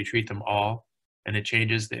we treat them all, and it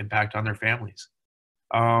changes the impact on their families.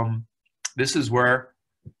 This is where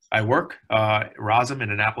I work, Rosam in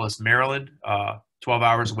Annapolis, Maryland, 12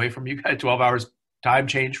 hours away from you guys, 12 hours time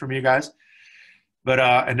change from you guys. But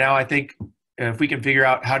and now I think if we can figure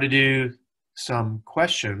out how to do some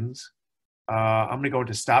questions, I'm going to go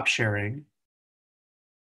into stop sharing.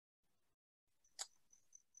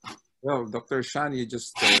 Well, Dr. Shan, you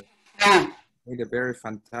just made a very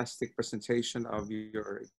fantastic presentation of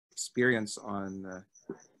your experience on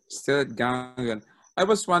celiac ganglion. I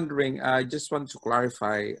was wondering, I just want to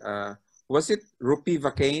clarify, was it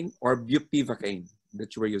ropivacaine or bupivacaine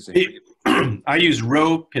that you were using? I use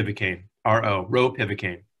ropivacaine, R-O,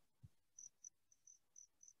 ropivacaine.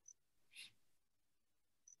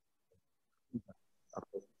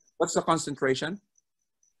 Okay. What's the concentration?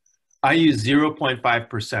 I use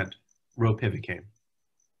 0.5% ropivacaine.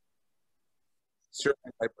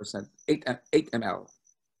 0.5%, 8 ml.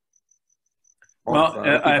 Well,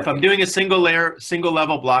 if I'm doing a single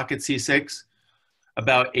level block at C6,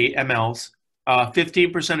 about 8 mLs.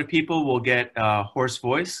 15% of people will get hoarse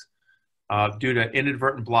voice due to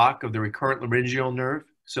inadvertent block of the recurrent laryngeal nerve.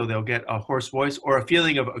 So they'll get a hoarse voice or a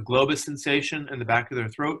feeling of a globus sensation in the back of their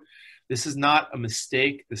throat. This is not a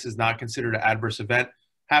mistake. This is not considered an adverse event.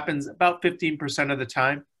 Happens about 15% of the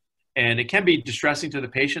time. And it can be distressing to the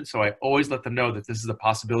patient. So I always let them know that this is a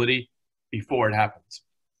possibility before it happens.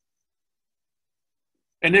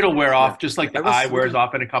 And it'll wear off, just like the eye wears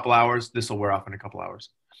off in a couple hours. This will wear off in a couple hours.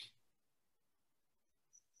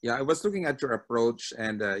 Yeah, I was looking at your approach,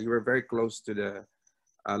 and you were very close to the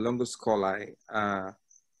longus coli.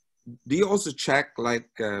 Do you also check, like,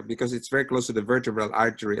 because it's very close to the vertebral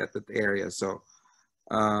artery at that area? So,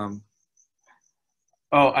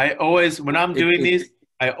 I always, when I'm doing these,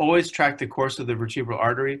 I always track the course of the vertebral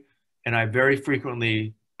artery, and I very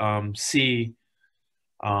frequently see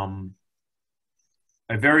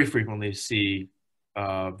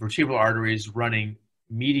vertebral arteries running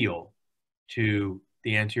medial to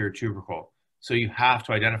the anterior tubercle. So you have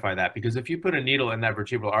to identify that, because if you put a needle in that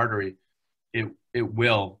vertebral artery, it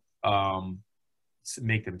will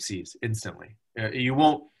make them seize instantly. You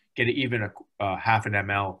won't get even a half an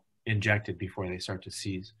ml injected before they start to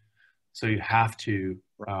seize. So you have to,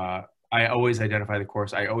 I always identify the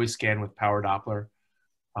course. I always scan with power Doppler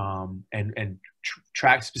and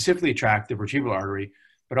specifically track the vertebral artery,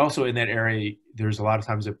 but also in that area, there's a lot of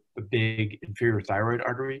times a big inferior thyroid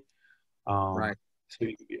artery. right. So,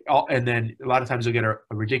 and then a lot of times you'll get a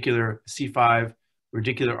radicular C5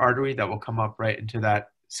 radicular artery that will come up right into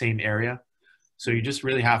that same area. So you just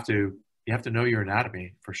really have to know your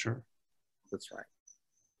anatomy for sure. That's right.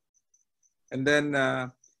 And then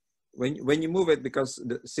when you move it, because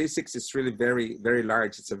the C6 is really very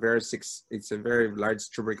large. It's a very large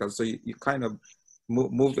tubercle. So you kind of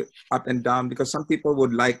move it up and down, because some people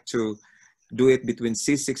would like to do it between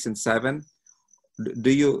C6 and 7.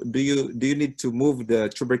 Do you need to move the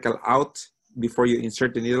tubercle out before you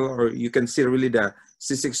insert the needle, or you can see really the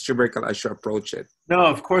C6 tubercle as you approach it? No,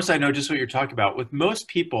 of course I know just what you're talking about. With most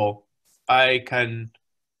people, I can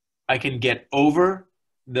get over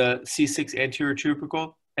the C6 anterior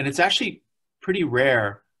tubercle, and it's actually pretty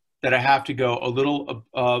rare that I have to go a little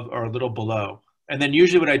above or a little below. And then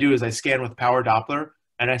usually what I do is I scan with power Doppler,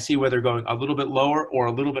 and I see whether going a little bit lower or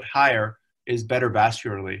a little bit higher is better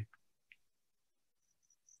vascularly.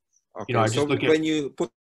 Okay, You know, I just so look at when you put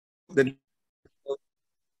the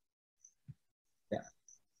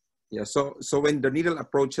yeah, so when the needle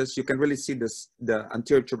approaches, you can really see the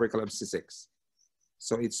anterior tubercle of C6.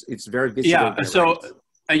 So it's very visible. yeah. There, So right?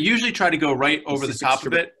 I usually try to go right over the C6 top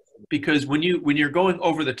of it, because when you're going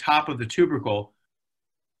over the top of the tubercle,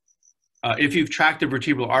 if you've tracked the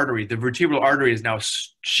vertebral artery is now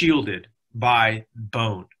shielded by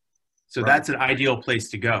bone. So Right. that's an ideal place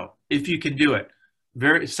to go if you can do it.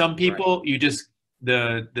 Some people, you just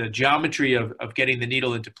the geometry of getting the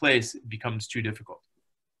needle into place becomes too difficult,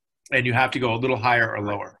 and you have to go a little higher or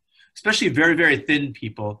lower. Especially very thin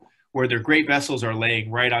people, where their great vessels are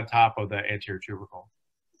laying right on top of the anterior tubercle.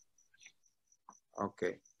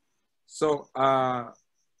 Okay. So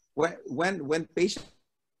when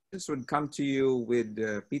patients would come to you with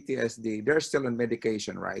PTSD, they're still on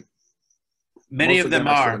medication, right? Many Most of of them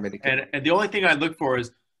them are still on are, medication. and the only thing I look for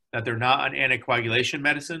is that they're not on anticoagulation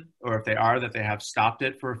medicine, or if they are, that they have stopped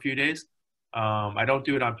it for a few days. I don't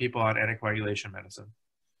do it on people on anticoagulation medicine,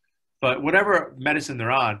 but whatever medicine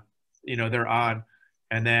they're on, they're on.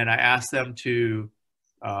 And then I ask them to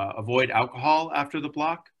avoid alcohol after the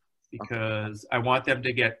block, because I want them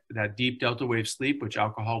to get that deep delta wave sleep, which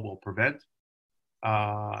alcohol will prevent.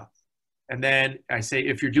 And then I say,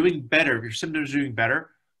 if you're doing better, if your symptoms are doing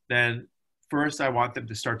better, then first I want them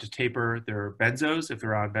to start to taper their benzos if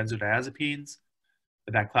they're on benzodiazepines,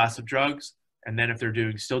 that class of drugs. And then if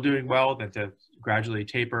they're still doing well, then to gradually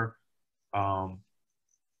taper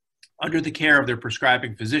under the care of their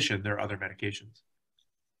prescribing physician, their other medications.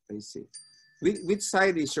 I see. Which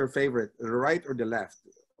side is your favorite, the right or the left?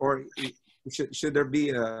 Or should there be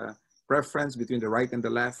a preference between the right and the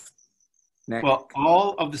left neck? Well,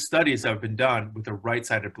 all of the studies have been done with a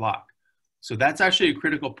right-sided block. So that's actually a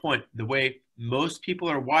critical point. The way most people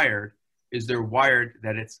are wired is they're wired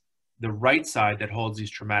that it's the right side that holds these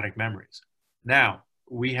traumatic memories. Now,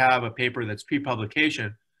 we have a paper that's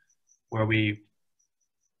pre-publication where we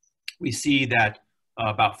see that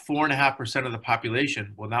about 4.5% of the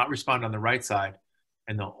population will not respond on the right side,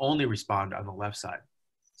 and they'll only respond on the left side.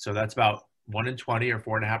 So that's about 1 in 20 or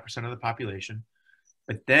 4.5% of the population.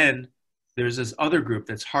 But then there's this other group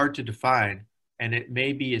that's hard to define, and it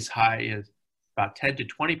may be as high as about 10 to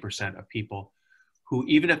 20% of people who,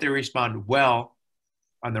 even if they respond well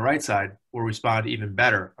on the right side, will respond even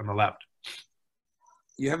better on the left.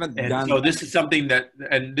 You haven't and done. So this is something that,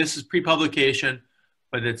 and this is pre-publication,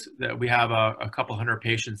 but it's that we have a couple hundred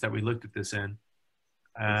patients that we looked at this in,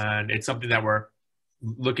 and it's something that we're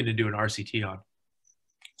looking to do an RCT on.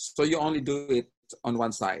 So you only do it on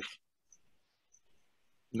one side?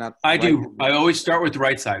 Not I right. do. I always start with the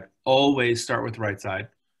right side. Always start with the right side.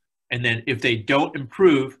 And then if they don't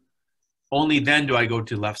improve, only then do I go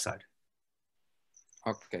to the left side.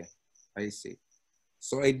 Okay, I see.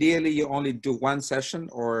 So ideally you only do one session,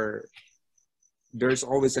 or there's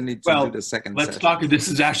always a need to do the second let's session? talk. This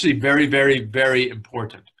is actually very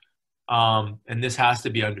important. And this has to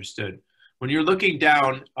be understood. When you're looking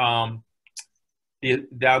down,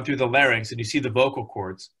 down through the larynx and you see the vocal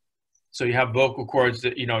cords, so you have vocal cords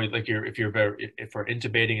that, like if we're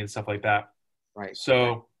intubating and stuff like that. Right.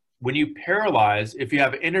 So when you paralyze, if you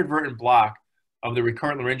have an inadvertent block of the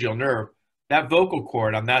recurrent laryngeal nerve, that vocal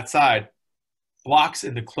cord on that side blocks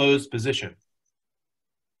in the closed position.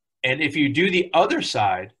 And if you do the other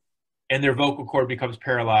side and their vocal cord becomes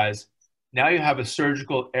paralyzed, now you have a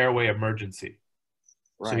surgical airway emergency.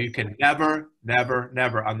 Right. So you can never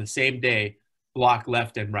on the same day block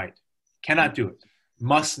left and right. Cannot do it.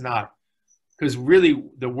 Must not. Because really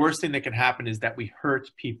the worst thing that can happen is that we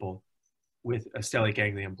hurt people with a stellate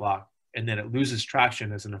ganglion block, and then it loses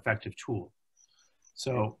traction as an effective tool.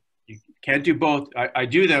 So you can't do both. I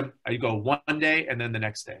do them. I go one day and then the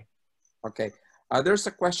next day. Okay. There's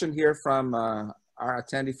a question here from our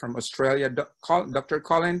attendee from Australia, Dr.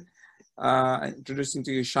 Colin. Introducing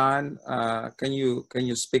to you, Sean. Can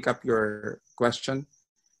you speak up your question?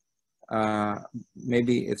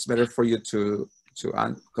 Maybe it's better for you to to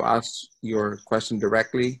ask your question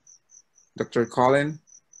directly. Dr. Colin,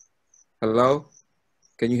 hello,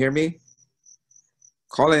 can you hear me?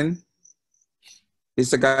 Colin,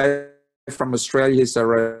 he's a guy from Australia. He's a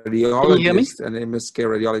Can you hear me? radiologist, an MSK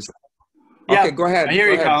radiologist. Yeah, Okay, go ahead. I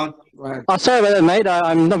hear you, Colin. Go ahead. Oh, sorry about that, mate.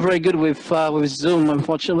 I'm not very good with Zoom,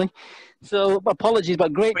 unfortunately. So apologies,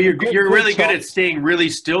 but great. But you're great really talk. good at staying really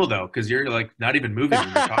still though, because you're like not even moving when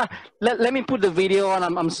you're talking. let me put the video on.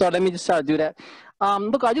 I'm sorry. Let me just try to do that.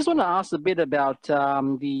 Look, I just want to ask a bit about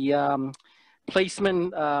the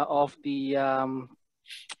placement of the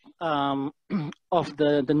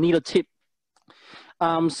needle tip.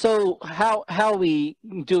 So how we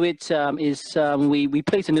do it is we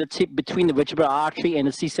place a needle tip between the vertebral artery and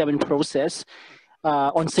the C7 process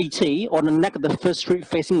on CT on the neck of the first strip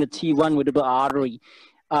facing the T1 vertebral artery.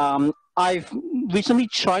 I've recently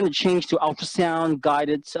tried to change to ultrasound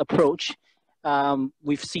guided approach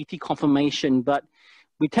with CT confirmation, but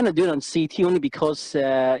we tend to do it on CT only because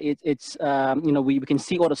it's you know, we can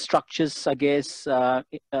see all the structures, I guess,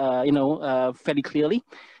 you know, fairly clearly.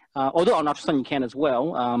 Although on ultrasound you can as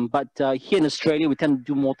well, but here in Australia we tend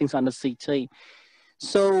to do more things under CT.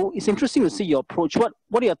 So it's interesting to see your approach. What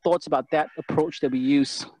are your thoughts about that approach that we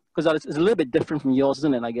use? Because it's a little bit different from yours,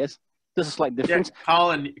 isn't it? I guess there's a slight difference. Yeah,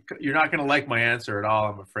 Colin, you're not going to like my answer at all,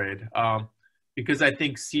 I'm afraid, because I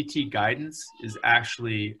think CT guidance is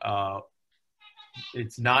actually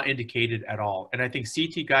it's not indicated at all, and I think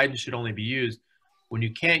CT guidance should only be used when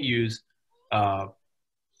you can't use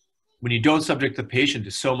when you don't subject the patient to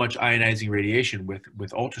so much ionizing radiation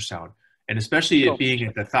with ultrasound, and especially it being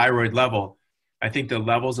at the thyroid level. I think the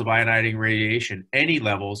levels of ionizing radiation, any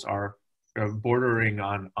levels, are bordering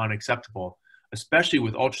on unacceptable, especially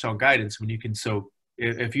with ultrasound guidance when you can. So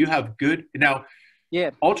if you have good, now, yeah,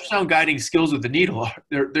 ultrasound guiding skills with the needle,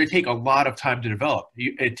 they take a lot of time to develop.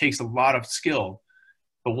 It takes a lot of skill.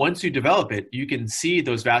 But once you develop it, you can see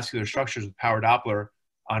those vascular structures with power Doppler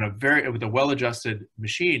on with a well-adjusted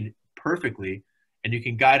machine perfectly, and you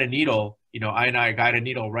can guide a needle, you know, guide a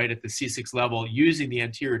needle right at the C6 level using the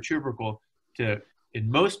anterior tubercle to,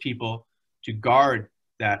 in most people, to guard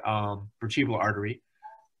that vertebral artery.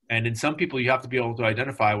 And in some people, you have to be able to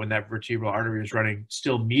identify when that vertebral artery is running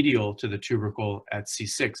still medial to the tubercle at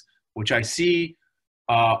C6, which I see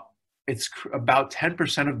it's about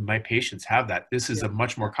 10% of my patients have that. This is a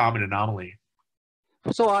much more common anomaly.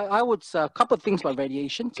 So I would say a couple of things about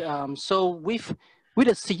radiation. So with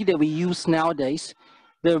the CT that we use nowadays,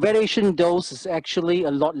 the radiation dose is actually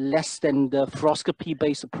a lot less than the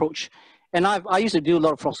fluoroscopy-based approach. And I used to do a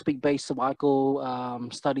lot of fluoroscopy-based cervical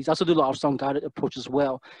studies. I also do a lot of ultrasound-guided approach as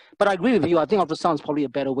well. But I agree with you. I think ultrasound is probably a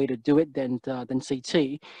better way to do it than CT.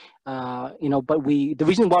 You know, but the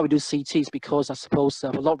reason why we do CT is because I suppose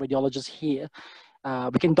a lot of radiologists here,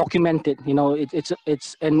 we can document it. You know,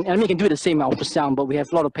 and we can do the same ultrasound. But we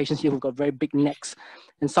have a lot of patients here who've got very big necks,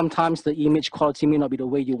 and sometimes the image quality may not be the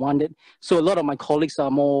way you want it. So a lot of my colleagues are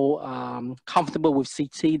more comfortable with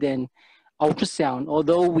CT than ultrasound,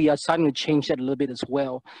 although we are starting to change that a little bit as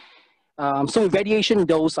well. So with radiation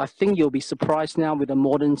dose, I think you'll be surprised now with the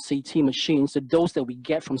modern CT machines, the dose that we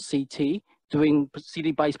get from CT doing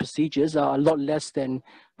CT-based procedures are a lot less than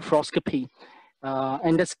fluoroscopy.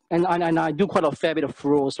 And I do quite a fair bit of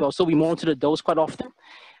fluoro as well, so we monitor the dose quite often.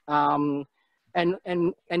 And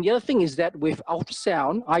the other thing is that with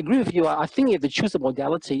ultrasound, I agree with you. I think you have to choose a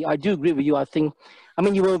modality. I do agree with you. I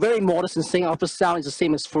mean, you were very modest in saying ultrasound is the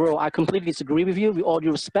same as fluoro. I completely disagree with you, with all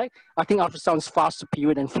due respect. I think ultrasound is far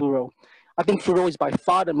superior than fluoro. I think fluoro is by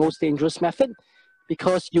far the most dangerous method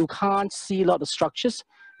because you can't see a lot of structures.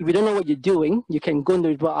 If you don't know what you're doing, you can go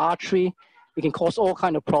into the artery. It can cause all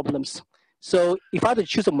kinds of problems. So if I had to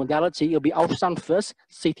choose a modality, it'll be ultrasound first,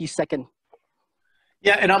 CT second.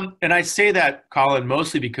 Yeah, and I say that, Colin,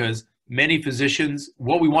 mostly because many physicians,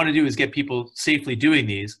 what we want to do is get people safely doing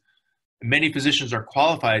these. Many physicians are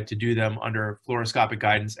qualified to do them under fluoroscopic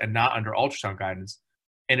guidance and not under ultrasound guidance.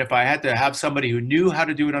 And if I had to have somebody who knew how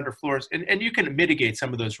to do it under fluoroscopy, and you can mitigate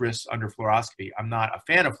some of those risks under fluoroscopy. I'm not a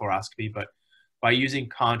fan of fluoroscopy, but by using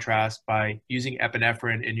contrast, by using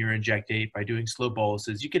epinephrine in your injectate, by doing slow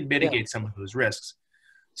boluses, you can mitigate some of those risks.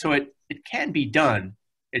 So it can be done.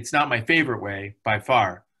 It's not my favorite way by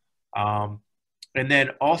far. And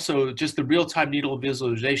then also just the real-time needle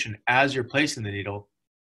visualization as you're placing the needle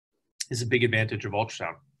is a big advantage of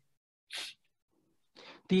ultrasound.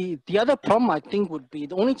 The other problem I think would be,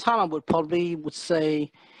 the only time I would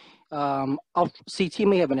say CT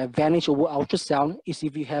may have an advantage over ultrasound is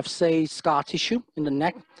if you have, say, scar tissue in the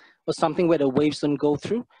neck or something where the waves don't go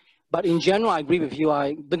through. But in general, I agree with you.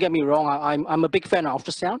 Don't get me wrong. I'm a big fan of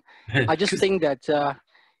ultrasound. I just think that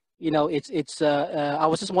I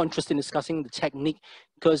was just more interested in discussing the technique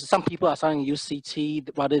because some people are starting to use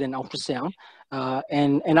CT rather than ultrasound.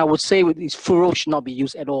 And I would say with these fluoro should not be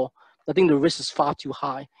used at all. I think the risk is far too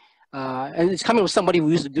high. And it's coming from somebody who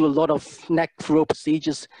used to do a lot of neck fluoro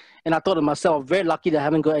procedures. And I thought to myself, very lucky that I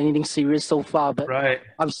haven't got anything serious so far. But right.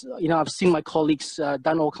 I've seen my colleagues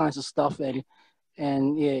done all kinds of stuff and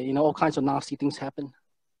yeah, all kinds of nasty things happen.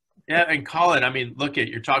 Yeah, and Colin, I mean,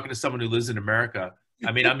 you're talking to someone who lives in America.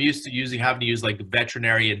 I mean, I'm used to having to use like the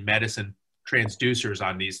veterinary and medicine transducers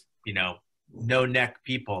on these, no neck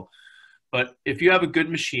people. But if you have a good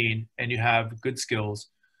machine and you have good skills,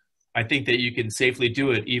 I think that you can safely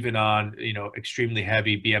do it even on, extremely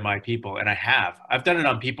heavy BMI people. And I've done it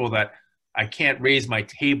on people that I can't raise my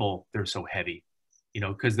table. They're so heavy,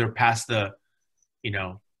 because they're past the,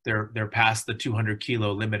 they're past the 200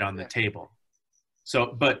 kilo limit on the table.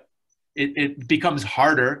 So, but it becomes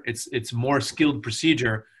harder. It's more skilled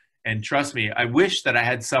procedure. And trust me, I wish that I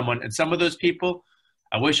had someone, and some of those people,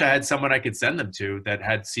 I wish I had someone I could send them to that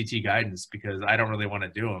had CT guidance, because I don't really want to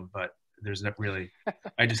do them, but there's not really,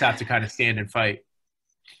 I just have to kind of stand and fight.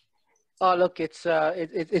 Oh, look, it's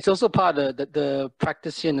also part of the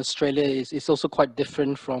practice here in Australia is also quite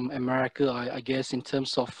different from America, I guess, in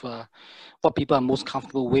terms of what people are most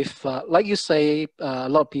comfortable with. Like you say, a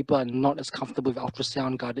lot of people are not as comfortable with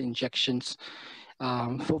ultrasound guided injections.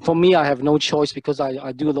 For me, I have no choice because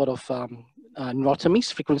I do a lot of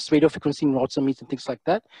neurotomies, radio frequency neurotomies and things like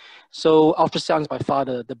that. So ultrasound is by far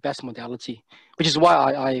the best modality, which is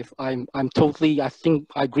why I'm totally, I think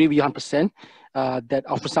I agree with you 100%. That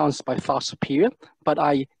ultrasound is by far superior, but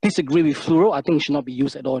I disagree with fluoro. I think it should not be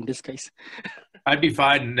used at all in this case. I'd be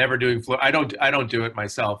fine never doing fluoro. I don't do it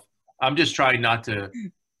myself. I'm just trying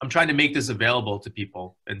I'm trying to make this available to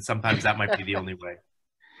people, and sometimes that might be the only way.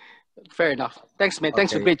 Fair enough. Thanks, man. Okay.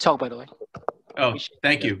 Thanks for a great talk, by the way. Oh,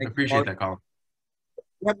 thank you. I appreciate that, Colin.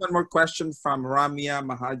 We have one more question from Ramya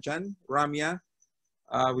Mahajan. Ramya,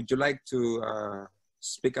 would you like to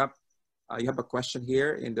speak up? You have a question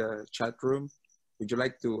here in the chat room. Would you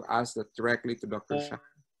like to ask that directly to Dr. Shah?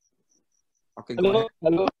 Okay, hello, go ahead.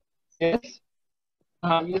 Hello. Yes.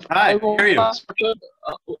 Yes, Hi, hear you.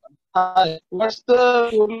 What's the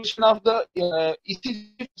correlation of the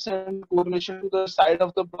ECG correlation to the side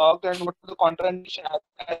of the block, and what are the contraindication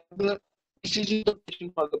and the ECG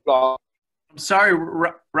patient for the block? I'm sorry,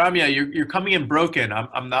 Ramya, you're coming in broken.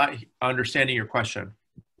 I'm not understanding your question.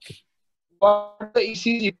 What the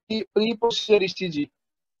ECG, pre-procedure ECG?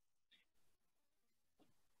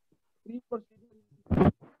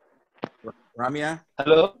 Ramya?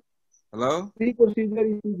 Hello? Hello? Pre-procedure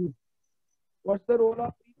ECG. What's the role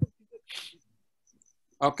of pre-procedure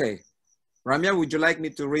ECG? Okay. Ramya, would you like me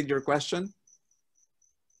to read your question?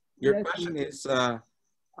 Your Yes, question is,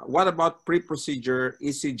 what about pre-procedure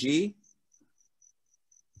ECG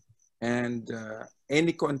and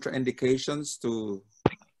any contraindications to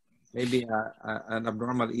maybe an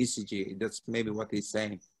abnormal ECG? That's maybe what he's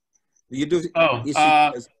saying. You do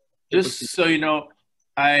ECG just so you know,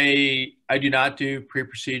 I do not do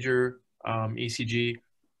pre-procedure ECG.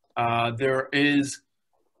 There is,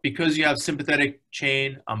 because you have sympathetic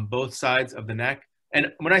chain on both sides of the neck.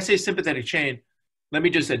 And when I say sympathetic chain, let me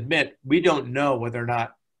just admit, we don't know whether or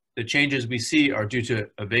not the changes we see are due to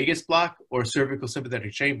a vagus block or cervical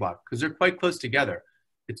sympathetic chain block, because they're quite close together.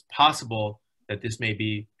 It's possible that this may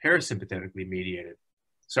be parasympathetically mediated.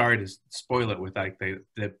 Sorry to spoil it with like the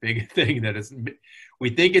big thing that is, we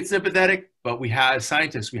think it's sympathetic, but as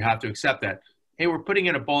scientists, we have to accept that, hey, we're putting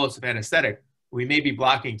in a bolus of anesthetic. We may be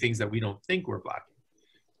blocking things that we don't think we're blocking.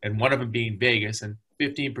 And one of them being vagus, and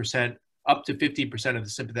 15%, up to 15% of the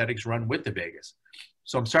sympathetics run with the vagus.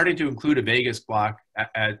 So I'm starting to include a vagus block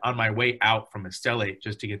on my way out from a stellate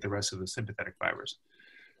just to get the rest of the sympathetic fibers.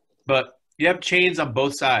 But you have chains on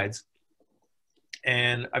both sides.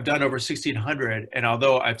 And I've done over 1,600. And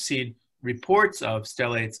although I've seen reports of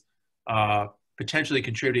stellates potentially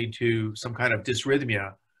contributing to some kind of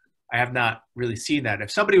dysrhythmia, I have not really seen that.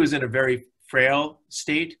 If somebody was in a very frail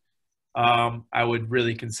state, I would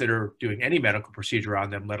really consider doing any medical procedure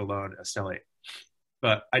on them, let alone a stellate.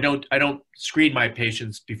 But I don't screen my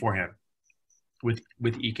patients beforehand with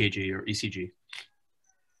EKG or ECG.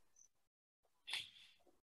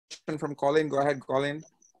 From Colin, go ahead, Colin.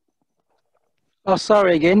 Oh,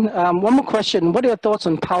 sorry again. One more question. What are your thoughts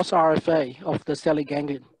on pulse RFA of the stellate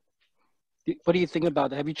ganglion? What do you think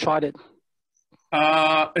about it? Have you tried it?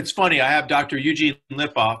 It's funny. I have Dr. Eugene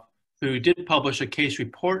Lipoff, who did publish a case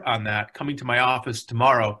report on that, coming to my office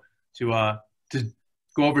tomorrow to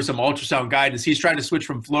go over some ultrasound guidance. He's trying to switch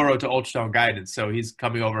from fluoro to ultrasound guidance, so he's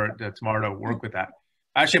coming over tomorrow to work with that.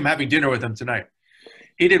 Actually, I'm having dinner with him tonight.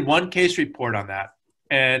 he did one case report on that,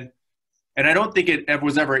 and I don't think it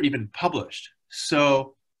was ever even published.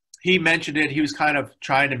 So he mentioned it. He was kind of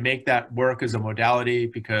trying to make that work as a modality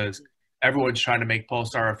because everyone's trying to make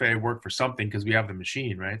pulsed RFA work for something because we have the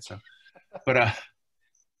machine, right? So,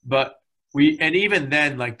 but and even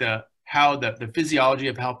then, like the physiology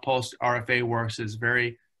of how pulsed RFA works is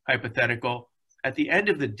very hypothetical. At the end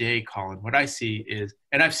of the day, Colin, what I see is,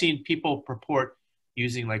 and I've seen people purport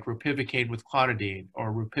using like ropivacaine with clonidine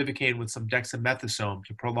or ropivacaine with some dexamethasone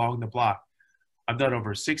to prolong the block. I've done over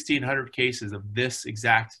 1,600 cases of this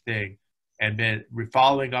exact thing and been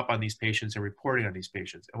following up on these patients and reporting on these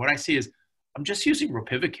patients. And what I see is I'm just using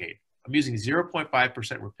ropivacaine. I'm using 0.5%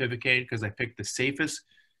 ropivacaine because I picked the safest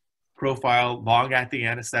profile long-acting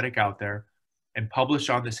anesthetic out there and published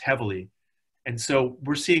on this heavily. And so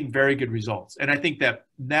we're seeing very good results. And I think that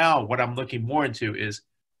now what I'm looking more into is,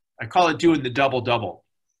 I call it doing the double-double.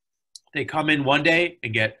 They come in one day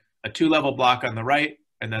and get a 2-level block on the right,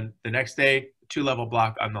 and then the next day, a 2-level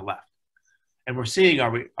block on the left. And we're seeing,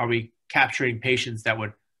 are we capturing patients that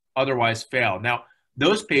would otherwise fail? Now,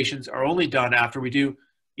 those patients are only done after we do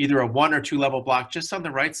either a 1 or 2-level block just on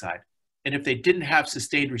the right side. And if they didn't have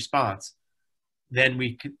sustained response, then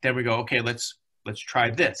we go, okay, let's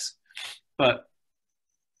try this. But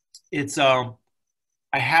it's I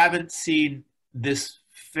haven't seen this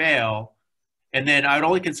fail. And then I would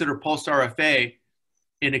only consider pulsed RFA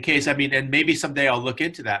in a case, I mean, and maybe someday I'll look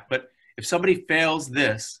into that. But if somebody fails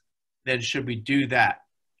this, then should we do that?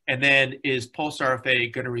 And then is pulsed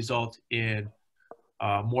RFA going to result in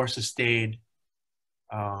more sustained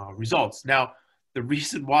results? Now, the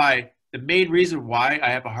main reason why I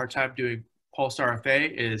have a hard time doing pulsed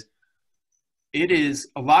RFA is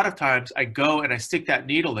a lot of times I go and I stick that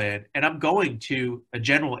needle in and I'm going to a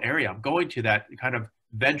general area. I'm going to that kind of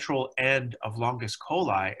ventral end of longus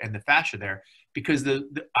coli and the fascia there, because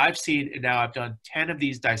I've seen, and now I've done 10 of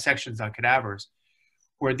these dissections on cadavers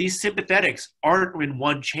where these sympathetics aren't in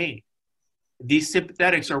one chain. These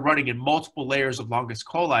sympathetics are running in multiple layers of longus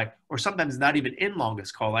coli, or sometimes not even in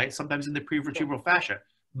longus coli, sometimes in the prevertebral fascia.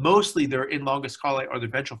 Mostly they're in longus coli or the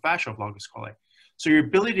ventral fascia of longus coli. So your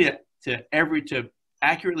ability to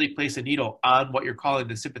accurately place a needle on what you're calling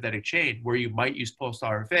the sympathetic chain, where you might use pulsed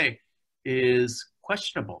RFA, is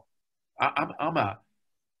questionable. I'm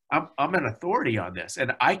an authority on this,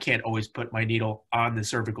 and I can't always put my needle on the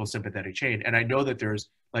cervical sympathetic chain. And I know that there's,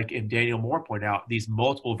 like in Daniel Moore pointed out, these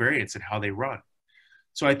multiple variants in how they run.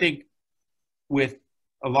 So I think with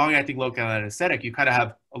a long-acting local anesthetic, you kind of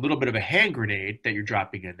have a little bit of a hand grenade that you're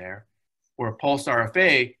dropping in there. Or a pulsed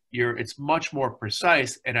RFA, it's much more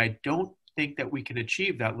precise, and I don't think that we can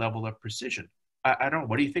achieve that level of precision. I don't know.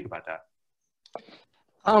 What do you think about that?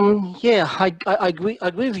 Yeah, I agree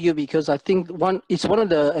with you, because I think it's one of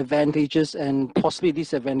the advantages and possibly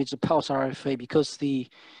disadvantages of pulsed RFA, because the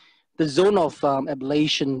zone of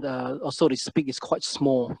ablation, or so to speak, is quite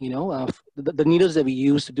small. You know, the needles that we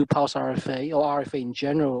use to do pulsed RFA or RFA in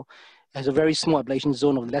general has a very small ablation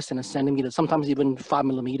zone of less than a centimeter, sometimes even 5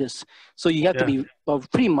 millimeters. So you have to be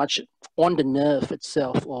pretty much on the nerve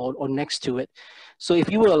itself or next to it. So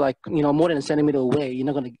if you were like, more than a centimeter away, you're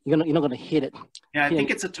not gonna hit it. Yeah, I think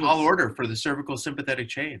it's a tall order for the cervical sympathetic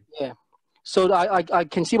chain. Yeah. So I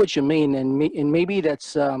can see what you mean, and maybe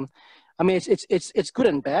that's I mean, it's good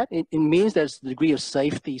and bad. It means there's a degree of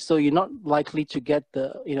safety, so you're not likely to get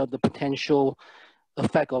the potential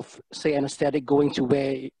effect of, say, anesthetic going to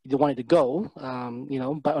where you want it to go.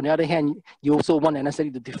 But on the other hand, you also want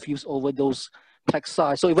anesthetic to diffuse over those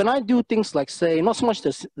plexi. So when I do things like, say, not so much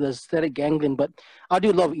the aesthetic ganglion, but I do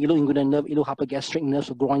a lot of ilo-inguinal nerve, ilo-hypogastric nerves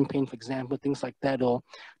for groin pain, for example, things like that, or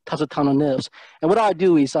tarsal tunnel nerves. And what I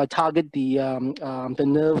do is I target the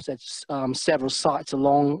nerves at several sites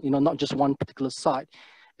along, not just one particular site.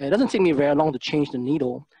 It doesn't take me very long to change the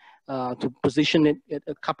needle to position it at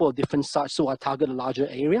a couple of different sites, so I target a larger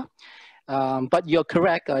area. But you're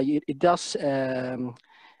correct. It does.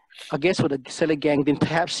 I guess with the aesthetic ganglion,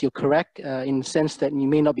 perhaps you're correct in the sense that you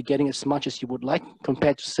may not be getting as much as you would like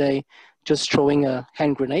compared to, say, just throwing a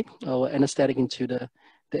hand grenade or anesthetic into the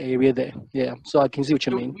area there. Yeah, so I can see what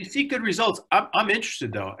you mean. We see good results. I'm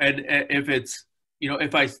interested though, and if it's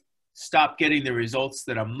if I stop getting the results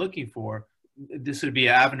that I'm looking for, this would be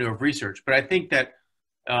an avenue of research. But I think that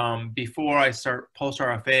before I start pulsed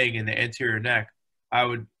RFAing in the anterior neck, I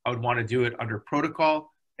would want to do it under protocol.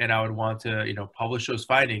 And I would want to, publish those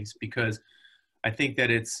findings, because I think that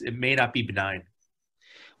it may not be benign.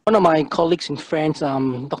 one of my colleagues in France,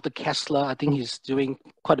 Dr. Kessler, I think he's doing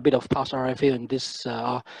quite a bit of past RFA on this.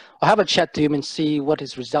 I'll have a chat to him and see what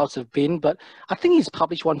his results have been. But I think he's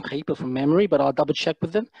published one paper from memory, but I'll double check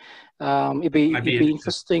with him. It'd be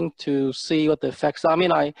interesting to see what the effects are. I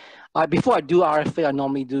mean, I before I do RFA, I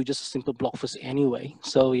normally do just a simple block first anyway.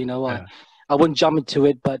 So, you know, Yeah. I wouldn't jump into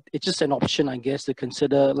it, but it's just an option, I guess, to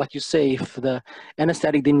consider. Like you say, if the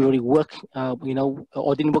anesthetic didn't really work, you know,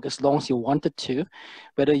 or didn't work as long as you wanted to,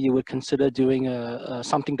 whether you would consider doing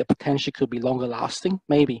something that potentially could be longer lasting,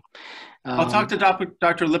 maybe. I'll talk to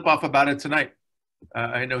Dr. Lipoff about it tonight.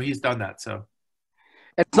 I know he's done that, so.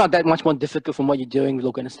 It's not that much more difficult from what you're doing with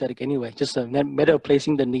local anesthetic anyway, just a matter of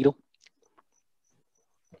placing the needle.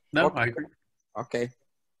 No, Okay. I agree. Okay.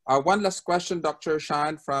 One last question, Dr.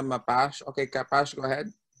 Shan from Pash. Okay, Pash, go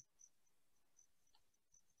ahead.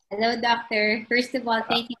 Hello, doctor. First of all,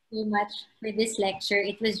 thank you so much for this lecture.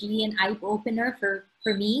 It was really an eye-opener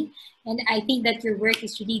for me. And I think that your work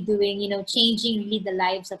is really doing, you know, changing really the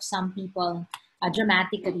lives of some people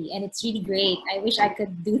dramatically. And it's really great. I wish I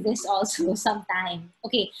could do this also sometime.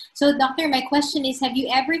 Okay, so doctor, my question is, have you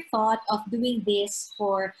ever thought of doing this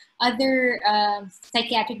for other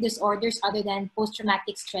psychiatric disorders other than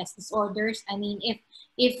post-traumatic stress disorders? I mean,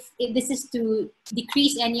 if this is to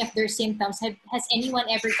decrease any of their symptoms, has anyone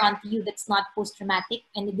ever gone to you that's not post-traumatic,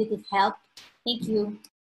 and did it help? Thank you.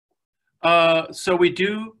 So we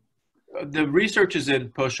do, the research is in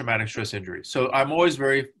post-traumatic stress injury. So I'm always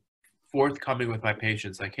very forthcoming with my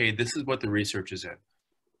patients, like, hey, this is what the research is in.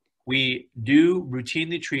 We do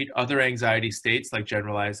routinely treat other anxiety states like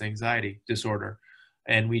generalized anxiety disorder,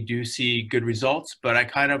 and we do see good results, but I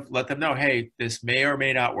kind of let them know, hey, this may or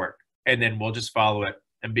may not work, and then we'll just follow it.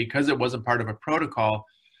 And because it wasn't part of a protocol,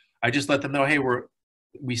 I just let them know, hey,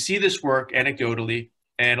 we see this work anecdotally,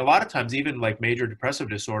 and a lot of times even like major depressive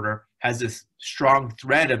disorder has this strong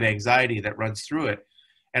thread of anxiety that runs through it.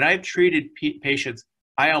 And I've treated patients,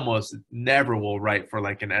 I almost never will write for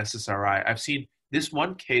like an SSRI. I've seen this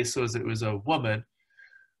one case, it was a woman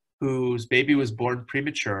whose baby was born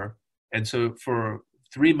premature. And so for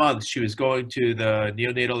 3 months, she was going to the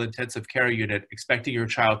neonatal intensive care unit, expecting her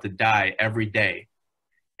child to die every day.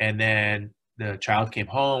 And then the child came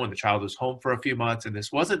home, and the child was home for a few months. And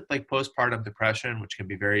this wasn't like postpartum depression, which can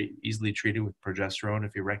be very easily treated with progesterone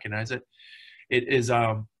if you recognize it. It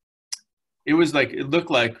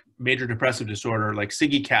looked like major depressive disorder, like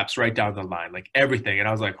Siggy caps right down the line, like everything. And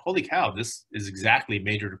I was like, holy cow, this is exactly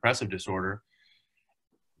major depressive disorder.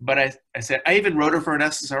 But I said, I even wrote her for an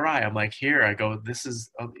SSRI. I'm like, here, I go, this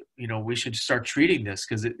is, you know, we should start treating this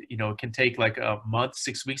because it, you know, it can take like a month,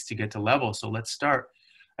 6 weeks to get to level. So let's start.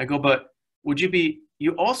 I go, but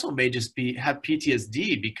you also may just have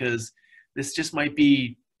PTSD because this just might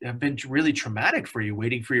have been really traumatic for you,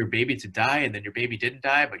 waiting for your baby to die, and then your baby didn't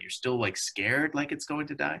die, but you're still like scared like it's going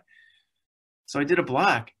to die. So I did a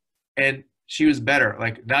block, and she was better,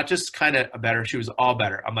 like not just kind of better, she was all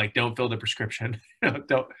better. I'm like, don't fill the prescription,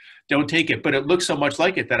 don't take it. But it looked so much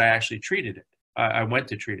like it that I actually treated it. I went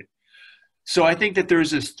to treat it. So I think that there's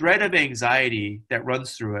this thread of anxiety that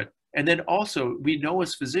runs through it. And then also we know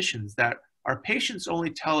as physicians that our patients only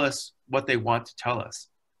tell us what they want to tell us.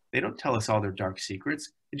 They don't tell us all their dark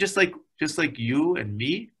secrets. Just like you and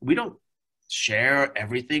me, we don't share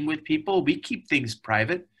everything with people. We keep things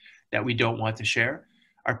private that we don't want to share.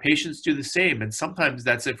 Our patients do the same. And sometimes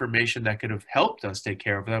that's information that could have helped us take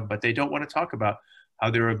care of them, but they don't want to talk about how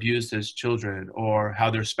they're abused as children or how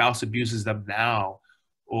their spouse abuses them now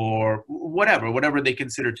or whatever they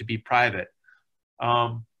consider to be private.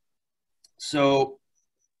 So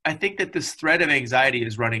I think that this thread of anxiety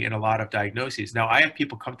is running in a lot of diagnoses. Now, I have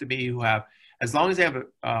people come to me who have, as long as they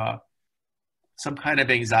have some kind of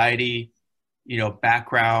anxiety, you know,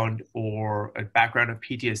 background or a background of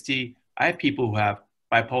PTSD, I have people who have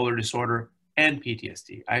bipolar disorder and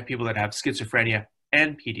PTSD. I have people that have schizophrenia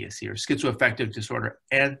and PTSD or schizoaffective disorder.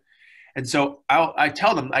 And so I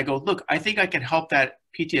tell them, I go, look, I think I can help that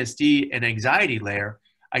PTSD and anxiety layer.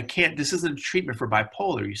 I can't, this isn't a treatment for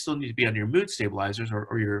bipolar. You still need to be on your mood stabilizers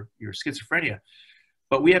or your schizophrenia.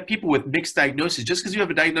 But we have people with mixed diagnoses. Just because you have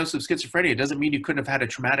a diagnosis of schizophrenia doesn't mean you couldn't have had a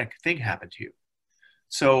traumatic thing happen to you.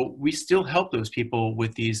 So we still help those people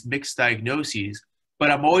with these mixed diagnoses,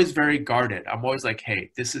 but I'm always very guarded. I'm always like,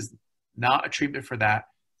 hey, this is not a treatment for that,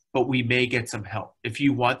 but we may get some help. If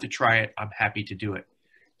you want to try it, I'm happy to do it.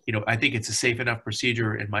 You know, I think it's a safe enough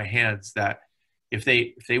procedure in my hands that if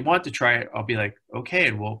they want to try it, I'll be like, okay,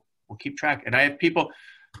 and we'll keep track. And I have people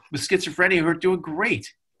with schizophrenia who are doing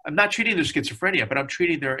great. I'm not treating their schizophrenia, but I'm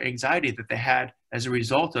treating their anxiety that they had as a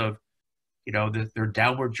result of, you know, their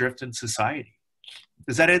downward drift in society.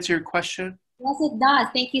 Does that answer your question? Yes, it does.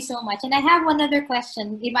 Thank you so much. And I have one other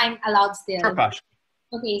question, if I'm allowed still. Sure, Pash.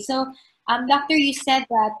 Okay, so doctor, you said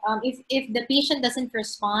that if the patient doesn't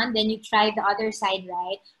respond, then you try the other side,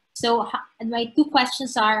 right? So my two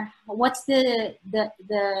questions are: what's the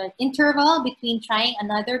interval between trying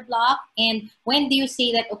another block, and when do you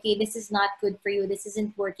say that okay, this is not good for you, this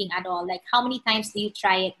isn't working at all? Like how many times do you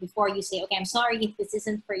try it before you say, okay, I'm sorry if this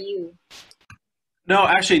isn't for you? No,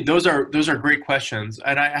 actually, those are great questions,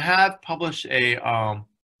 and I have published a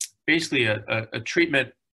basically a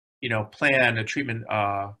treatment, plan, a treatment,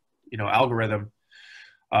 algorithm,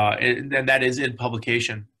 and that is in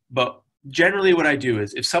publication. But generally, what I do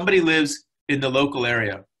is, if somebody lives in the local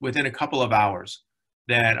area within a couple of hours,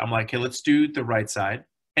 then I'm like, hey, let's do the right side.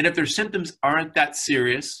 And if their symptoms aren't that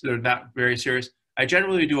serious, they're not very serious, I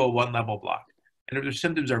generally do a 1-level block. And if their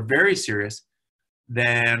symptoms are very serious,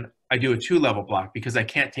 then I do a 2-level block because I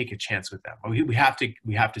can't take a chance with them. We have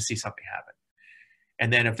to see something happen.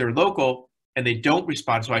 And then if they're local and they don't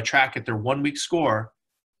respond, so I track at their 1-week score.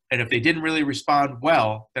 And if they didn't really respond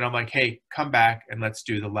well, then I'm like, hey, come back and let's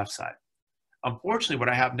do the left side. Unfortunately, what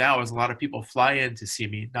I have now is a lot of people fly in to see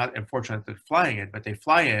me. Not unfortunately they're flying in, but they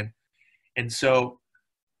fly in. And so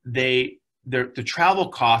the travel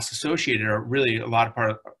costs associated are really a lot of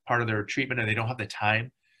part of their treatment, and they don't have the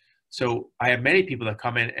time. So I have many people that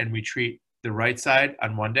come in and we treat the right side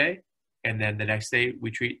on one day, and then the next day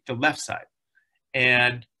we treat the left side.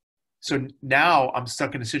 And so now I'm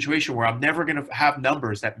stuck in a situation where I'm never going to have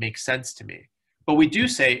numbers that make sense to me. But we do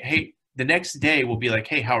say, hey, the next day we'll be like,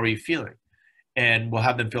 hey, how are you feeling? And we'll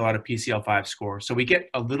have them fill out a PCL5 score. So we get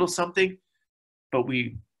a little something, but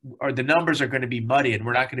the numbers are going to be muddy, and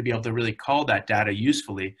we're not going to be able to really call that data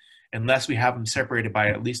usefully unless we have them separated by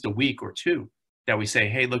at least a week or two, that we say,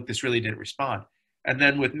 hey, look, this really didn't respond. And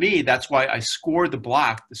then with me, that's why I score the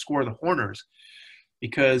block, the score of the Horners,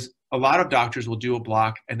 because a lot of doctors will do a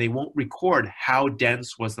block and they won't record how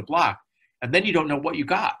dense was the block. And then you don't know what you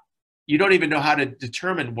got. You don't even know how to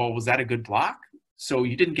determine, well, was that a good block? So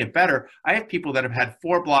you didn't get better. I have people that have had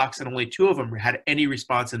 4 blocks and only 2 of them had any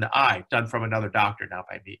response in the eye, done from another doctor, not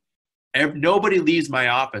by me. Nobody leaves my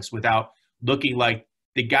office without looking like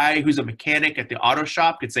the guy who's a mechanic at the auto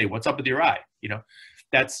shop could say, what's up with your eye?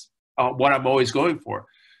 That's what I'm always going for.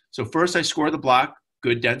 So first I score the block,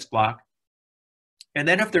 good dense block. And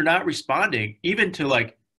then if they're not responding, even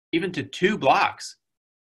to 2 blocks,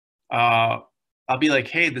 I'll be like,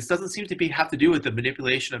 hey, this doesn't seem to have to do with the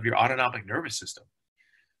manipulation of your autonomic nervous system.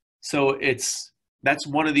 So that's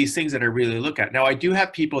one of these things that I really look at. Now I do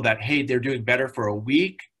have people that, hey, they're doing better for a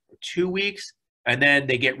week, 2 weeks, and then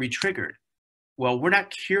they get re-triggered. Well, we're not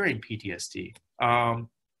curing PTSD.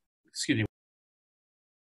 Excuse me.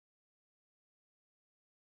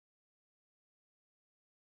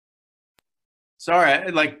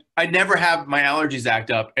 Sorry, I never have my allergies act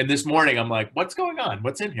up. And this morning I'm like, what's going on?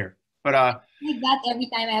 What's in here? But I get that every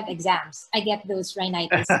time I have exams. I get those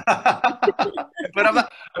rhinitis. But I'm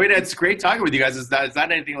not, it's great talking with you guys. It's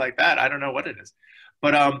not anything like that. I don't know what it is.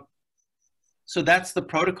 But so that's the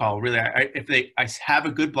protocol, really. I have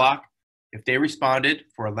a good block, if they responded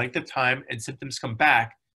for a length of time and symptoms come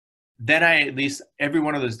back, then at least every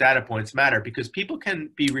one of those data points matter, because people can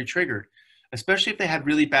be re-triggered, especially if they had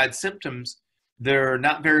really bad symptoms. They're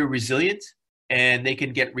not very resilient and they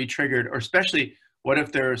can get re-triggered. Or especially, what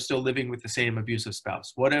if they're still living with the same abusive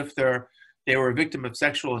spouse? What if they were a victim of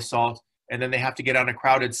sexual assault and then they have to get on a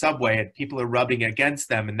crowded subway and people are rubbing against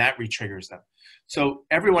them and that re-triggers them? So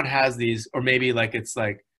everyone has these. Or maybe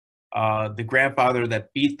the grandfather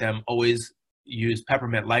that beat them always used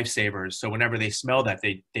peppermint lifesavers, so whenever they smell that,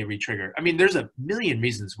 they re-trigger. There's a million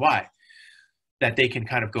reasons why that they can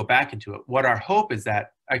kind of go back into it. What our hope is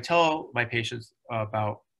that I tell my patients,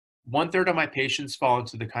 about 1/3 of my patients fall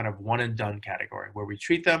into the kind of one and done category, where we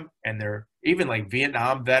treat them and they're even like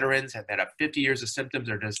Vietnam veterans that have 50 years of symptoms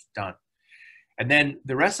are just done. And then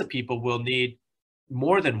the rest of people will need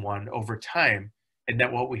more than one over time. And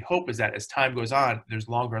that what we hope is that as time goes on, there's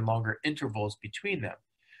longer and longer intervals between them.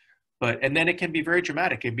 And then it can be very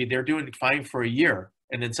dramatic. It can be they're doing fine for a year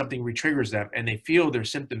and then something re-triggers them and they feel their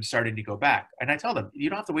symptoms starting to go back. And I tell them, you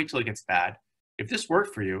don't have to wait till it gets bad. If this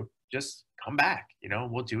worked for you, just come back,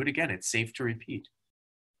 we'll do it again. It's safe to repeat.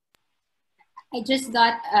 I just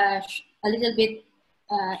got a little bit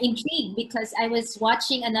intrigued because I was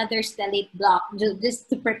watching another stellate block just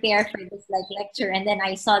to prepare for this lecture. And then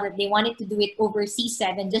I saw that they wanted to do it over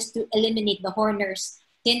C7 just to eliminate the Horner's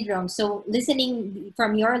syndrome. So listening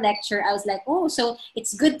from your lecture, I was like, oh, so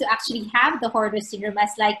it's good to actually have the Horner's syndrome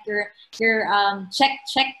as like your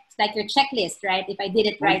like your checklist, right? If I did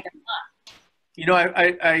it right or not.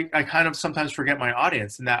 I kind of sometimes forget my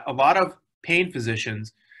audience, and that a lot of pain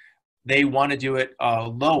physicians, they want to do it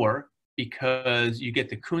lower because you get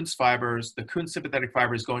the Kuhn's fibers, the Kuhn's sympathetic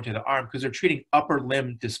fibers going to the arm because they're treating upper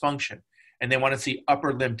limb dysfunction and they want to see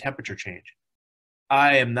upper limb temperature change.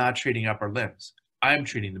 I am not treating upper limbs. I am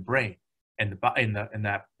treating the brain and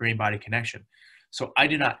that brain-body connection. So I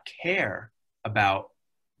do not care about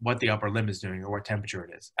what the upper limb is doing or what temperature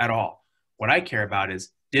it is at all. What I care about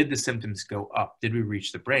is, did the symptoms go up? Did we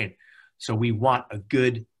reach the brain? So we want a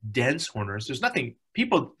good, dense horn. There's nothing,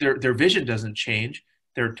 people, their vision doesn't change.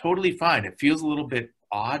 They're totally fine. It feels a little bit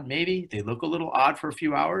odd, maybe. They look a little odd for a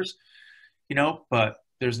few hours, you know, but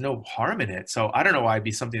there's no harm in it. So I don't know why it'd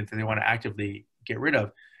be something that they want to actively get rid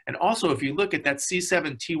of. And also, if you look at that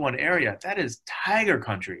C7, T1 area, that is tiger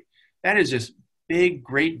country. That is just big,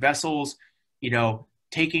 great vessels, you know,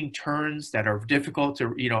 taking turns that are difficult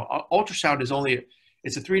to, you know, ultrasound is only,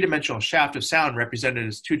 it's a three-dimensional shaft of sound represented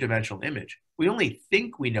as two-dimensional image. We only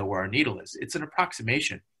think we know where our needle is. It's an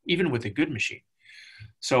approximation, even with a good machine.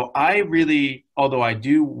 So I really, although I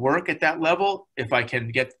do work at that level, if I can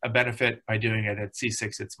get a benefit by doing it at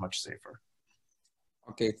C6, it's much safer.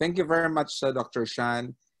 Okay, thank you very much, Dr.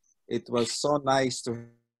 Shan. It was so nice to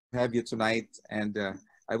have you tonight. And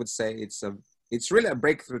I would say it's really a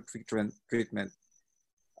breakthrough treatment.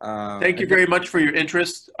 Thank you very much for your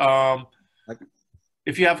interest.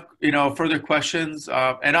 If you have, you know, further questions,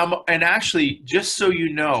 and actually, just so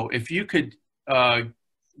you know, if you could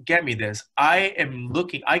get me this, I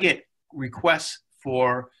get requests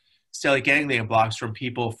for stellate ganglion blocks from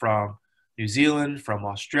people from New Zealand, from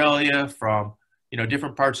Australia, from, you know,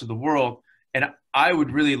 different parts of the world. And I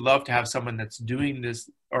would really love to have someone that's doing this,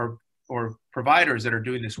 or providers that are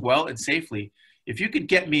doing this well and safely. If you could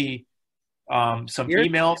get me some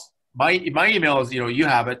emails. My email is, you know, you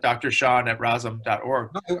have it, drshan@razam.org.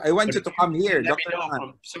 No, I want you to come here. Let me know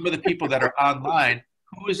from some of the people that are online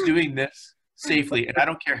who is doing this safely. And I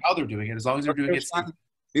don't care how they're doing it, as long as they're doing it safely.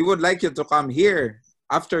 We would like you to come here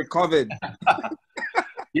after COVID.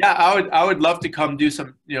 Yeah, I would love to come do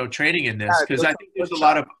some, you know, training in this, because I think there's a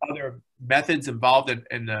lot of other methods involved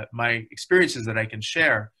in my experiences that I can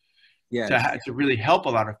share. Yes. To really help a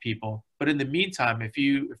lot of people. But in the meantime, if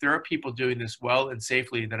there are people doing this well and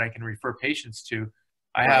safely that I can refer patients to,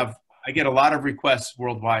 I get a lot of requests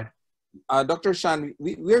worldwide. Dr. Shan,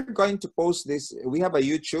 we're going to post this. We have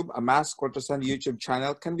a Mask Ultrasound YouTube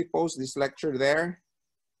channel. Can we post this lecture there?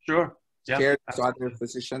 Sure. Yeah. Share to other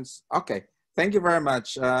physicians. Okay. Thank you very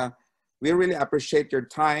much. We really appreciate your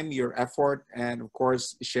time, your effort, and of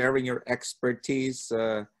course, sharing your expertise.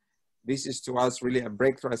 This is to us really a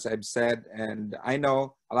breakthrough, as I've said, and I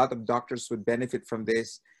know a lot of doctors would benefit from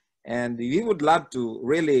this. And we would love to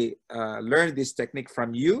really learn this technique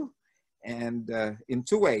from you, and in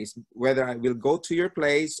two ways, whether I will go to your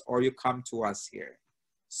place or you come to us here.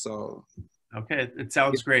 So. Okay, it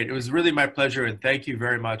sounds great. It was really my pleasure, and thank you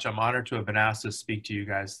very much. I'm honored to have been asked to speak to you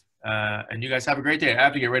guys. And you guys have a great day. I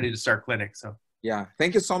have to get ready to start clinic. So. Yeah,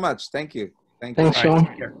 thank you so much. Thank you. Thanks, Sean.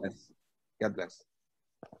 God bless.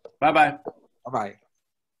 Bye-bye. Bye-bye.